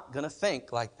I'm not going to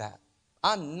think like that.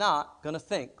 I'm not going to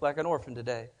think like an orphan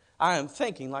today. I am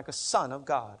thinking like a son of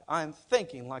God. I am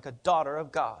thinking like a daughter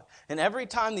of God. And every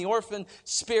time the orphan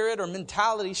spirit or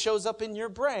mentality shows up in your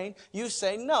brain, you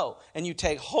say no. And you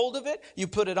take hold of it, you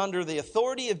put it under the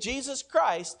authority of Jesus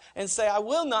Christ and say, I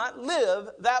will not live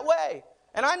that way.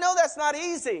 And I know that's not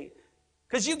easy.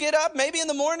 Because you get up maybe in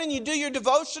the morning, you do your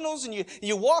devotionals, and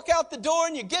you walk out the door,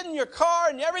 and you get in your car,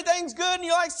 and everything's good, and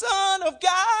you're like, Son of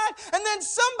God, and then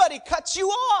somebody cuts you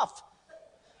off.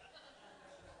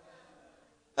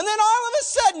 And then all of a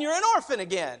sudden, you're an orphan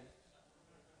again.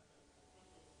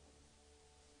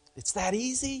 It's that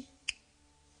easy,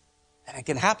 and it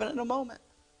can happen in a moment.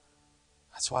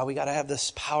 That's why we got to have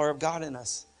this power of God in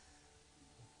us,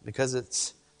 because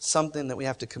it's something that we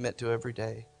have to commit to every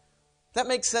day. That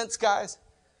makes sense, guys?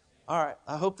 All right,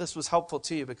 I hope this was helpful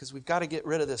to you, because we've got to get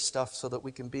rid of this stuff so that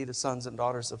we can be the sons and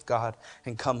daughters of God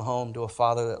and come home to a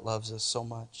Father that loves us so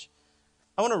much.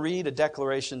 I want to read a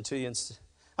declaration to you.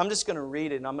 I'm just going to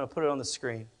read it, and I'm going to put it on the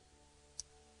screen.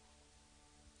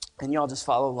 And y'all just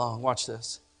follow along. Watch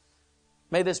this.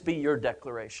 May this be your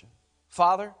declaration.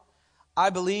 Father,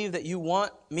 I believe that you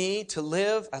want me to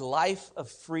live a life of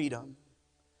freedom.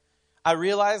 I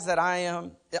realize that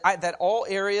that all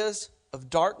areas of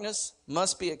darkness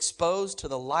must be exposed to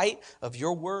the light of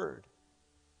your word.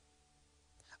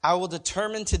 I will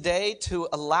determine today to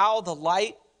allow the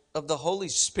light of the Holy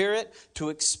Spirit to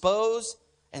expose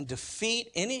and defeat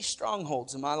any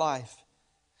strongholds in my life.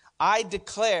 I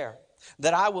declare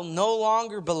that I will no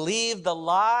longer believe the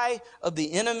lie of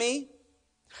the enemy.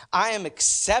 I am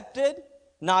accepted,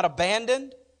 not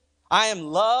abandoned. I am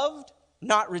loved,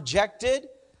 not rejected.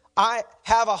 I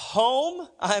have a home.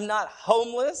 I am not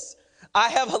homeless. I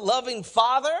have a loving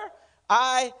Father.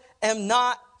 I am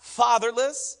not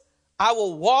fatherless. I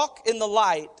will walk in the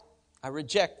light. I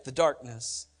reject the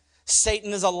darkness.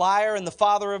 Satan is a liar and the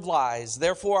father of lies.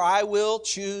 Therefore, I will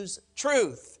choose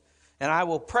truth. And I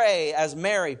will pray as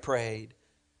Mary prayed.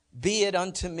 Be it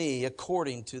unto me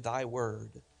according to thy word.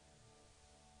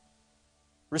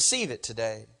 Receive it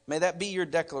today. May that be your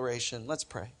declaration. Let's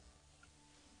pray.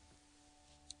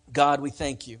 God, we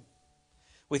thank you.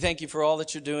 We thank you for all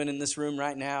that you're doing in this room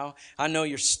right now. I know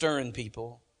you're stirring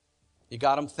people. You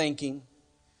got them thinking.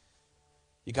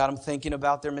 You got them thinking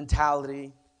about their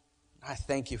mentality. I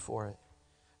thank you for it.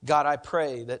 God, I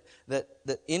pray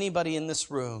that anybody in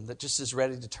this room that just is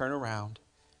ready to turn around,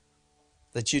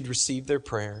 that you'd receive their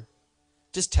prayer.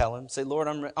 Just tell him, say, Lord,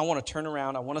 I want to turn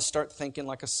around. I want to start thinking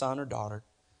like a son or daughter.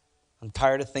 I'm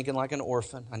tired of thinking like an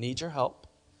orphan. I need your help.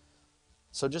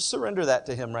 So just surrender that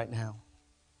to him right now.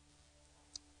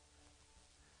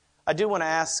 I do want to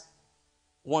ask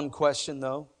one question,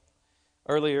 though.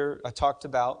 Earlier, I talked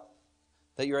about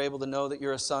that you're able to know that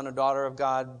you're a son or daughter of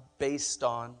God based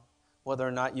on whether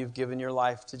or not you've given your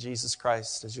life to Jesus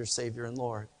Christ as your Savior and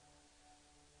Lord.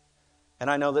 And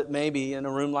I know that maybe in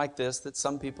a room like this that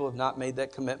some people have not made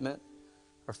that commitment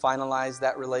or finalized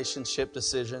that relationship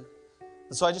decision.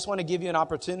 And so I just want to give you an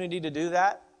opportunity to do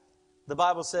that. The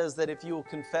Bible says that if you will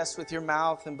confess with your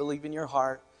mouth and believe in your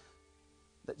heart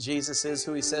that Jesus is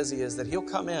who he says he is, that he'll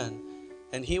come in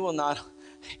and he will not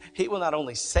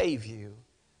only save you,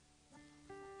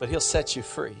 but he'll set you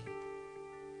free.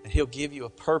 And he'll give you a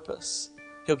purpose.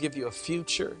 He'll give you a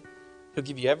future. He'll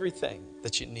give you everything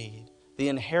that you need. The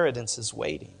inheritance is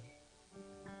waiting.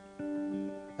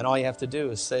 And all you have to do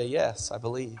is say, yes, I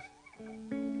believe.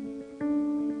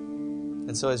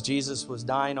 And so as Jesus was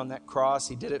dying on that cross,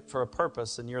 he did it for a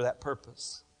purpose, and you're that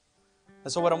purpose.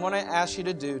 And so what I want to ask you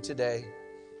to do today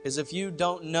is, if you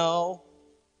don't know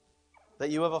that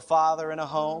you have a Father and a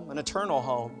home, an eternal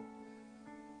home,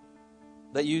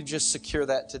 that you just secure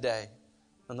that today.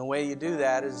 And the way you do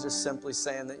that is just simply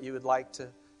saying that you would like to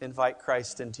invite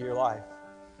Christ into your life.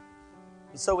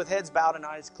 And so with heads bowed and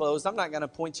eyes closed, I'm not going to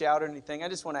point you out or anything. I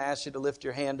just want to ask you to lift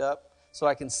your hand up so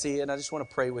I can see it. And I just want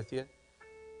to pray with you.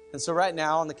 And so right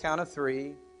now, on the count of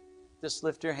 3, just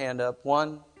lift your hand up.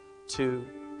 1, 2,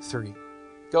 3.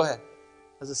 Go ahead.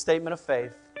 As a statement of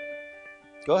faith.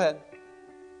 Go ahead.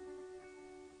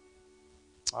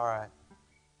 All right.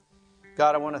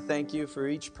 God, I want to thank you for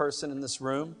each person in this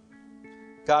room.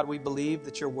 God, we believe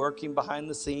that you're working behind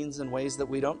the scenes in ways that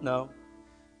we don't know.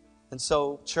 And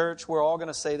so, church, we're all going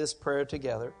to say this prayer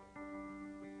together.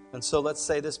 And so let's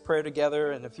say this prayer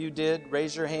together. And if you did,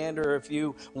 raise your hand. Or if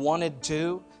you wanted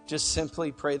to, just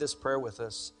simply pray this prayer with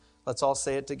us. Let's all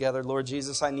say it together. Lord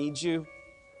Jesus, I need you.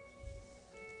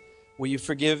 Will you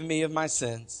forgive me of my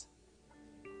sins?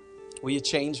 Will you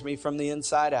change me from the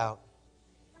inside out?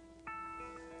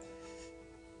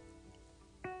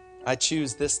 I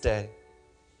choose this day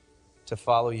to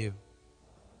follow you.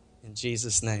 In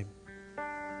Jesus' name.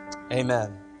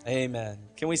 Amen. Amen.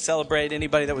 Can we celebrate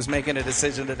anybody that was making a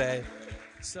decision today?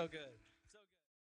 So good.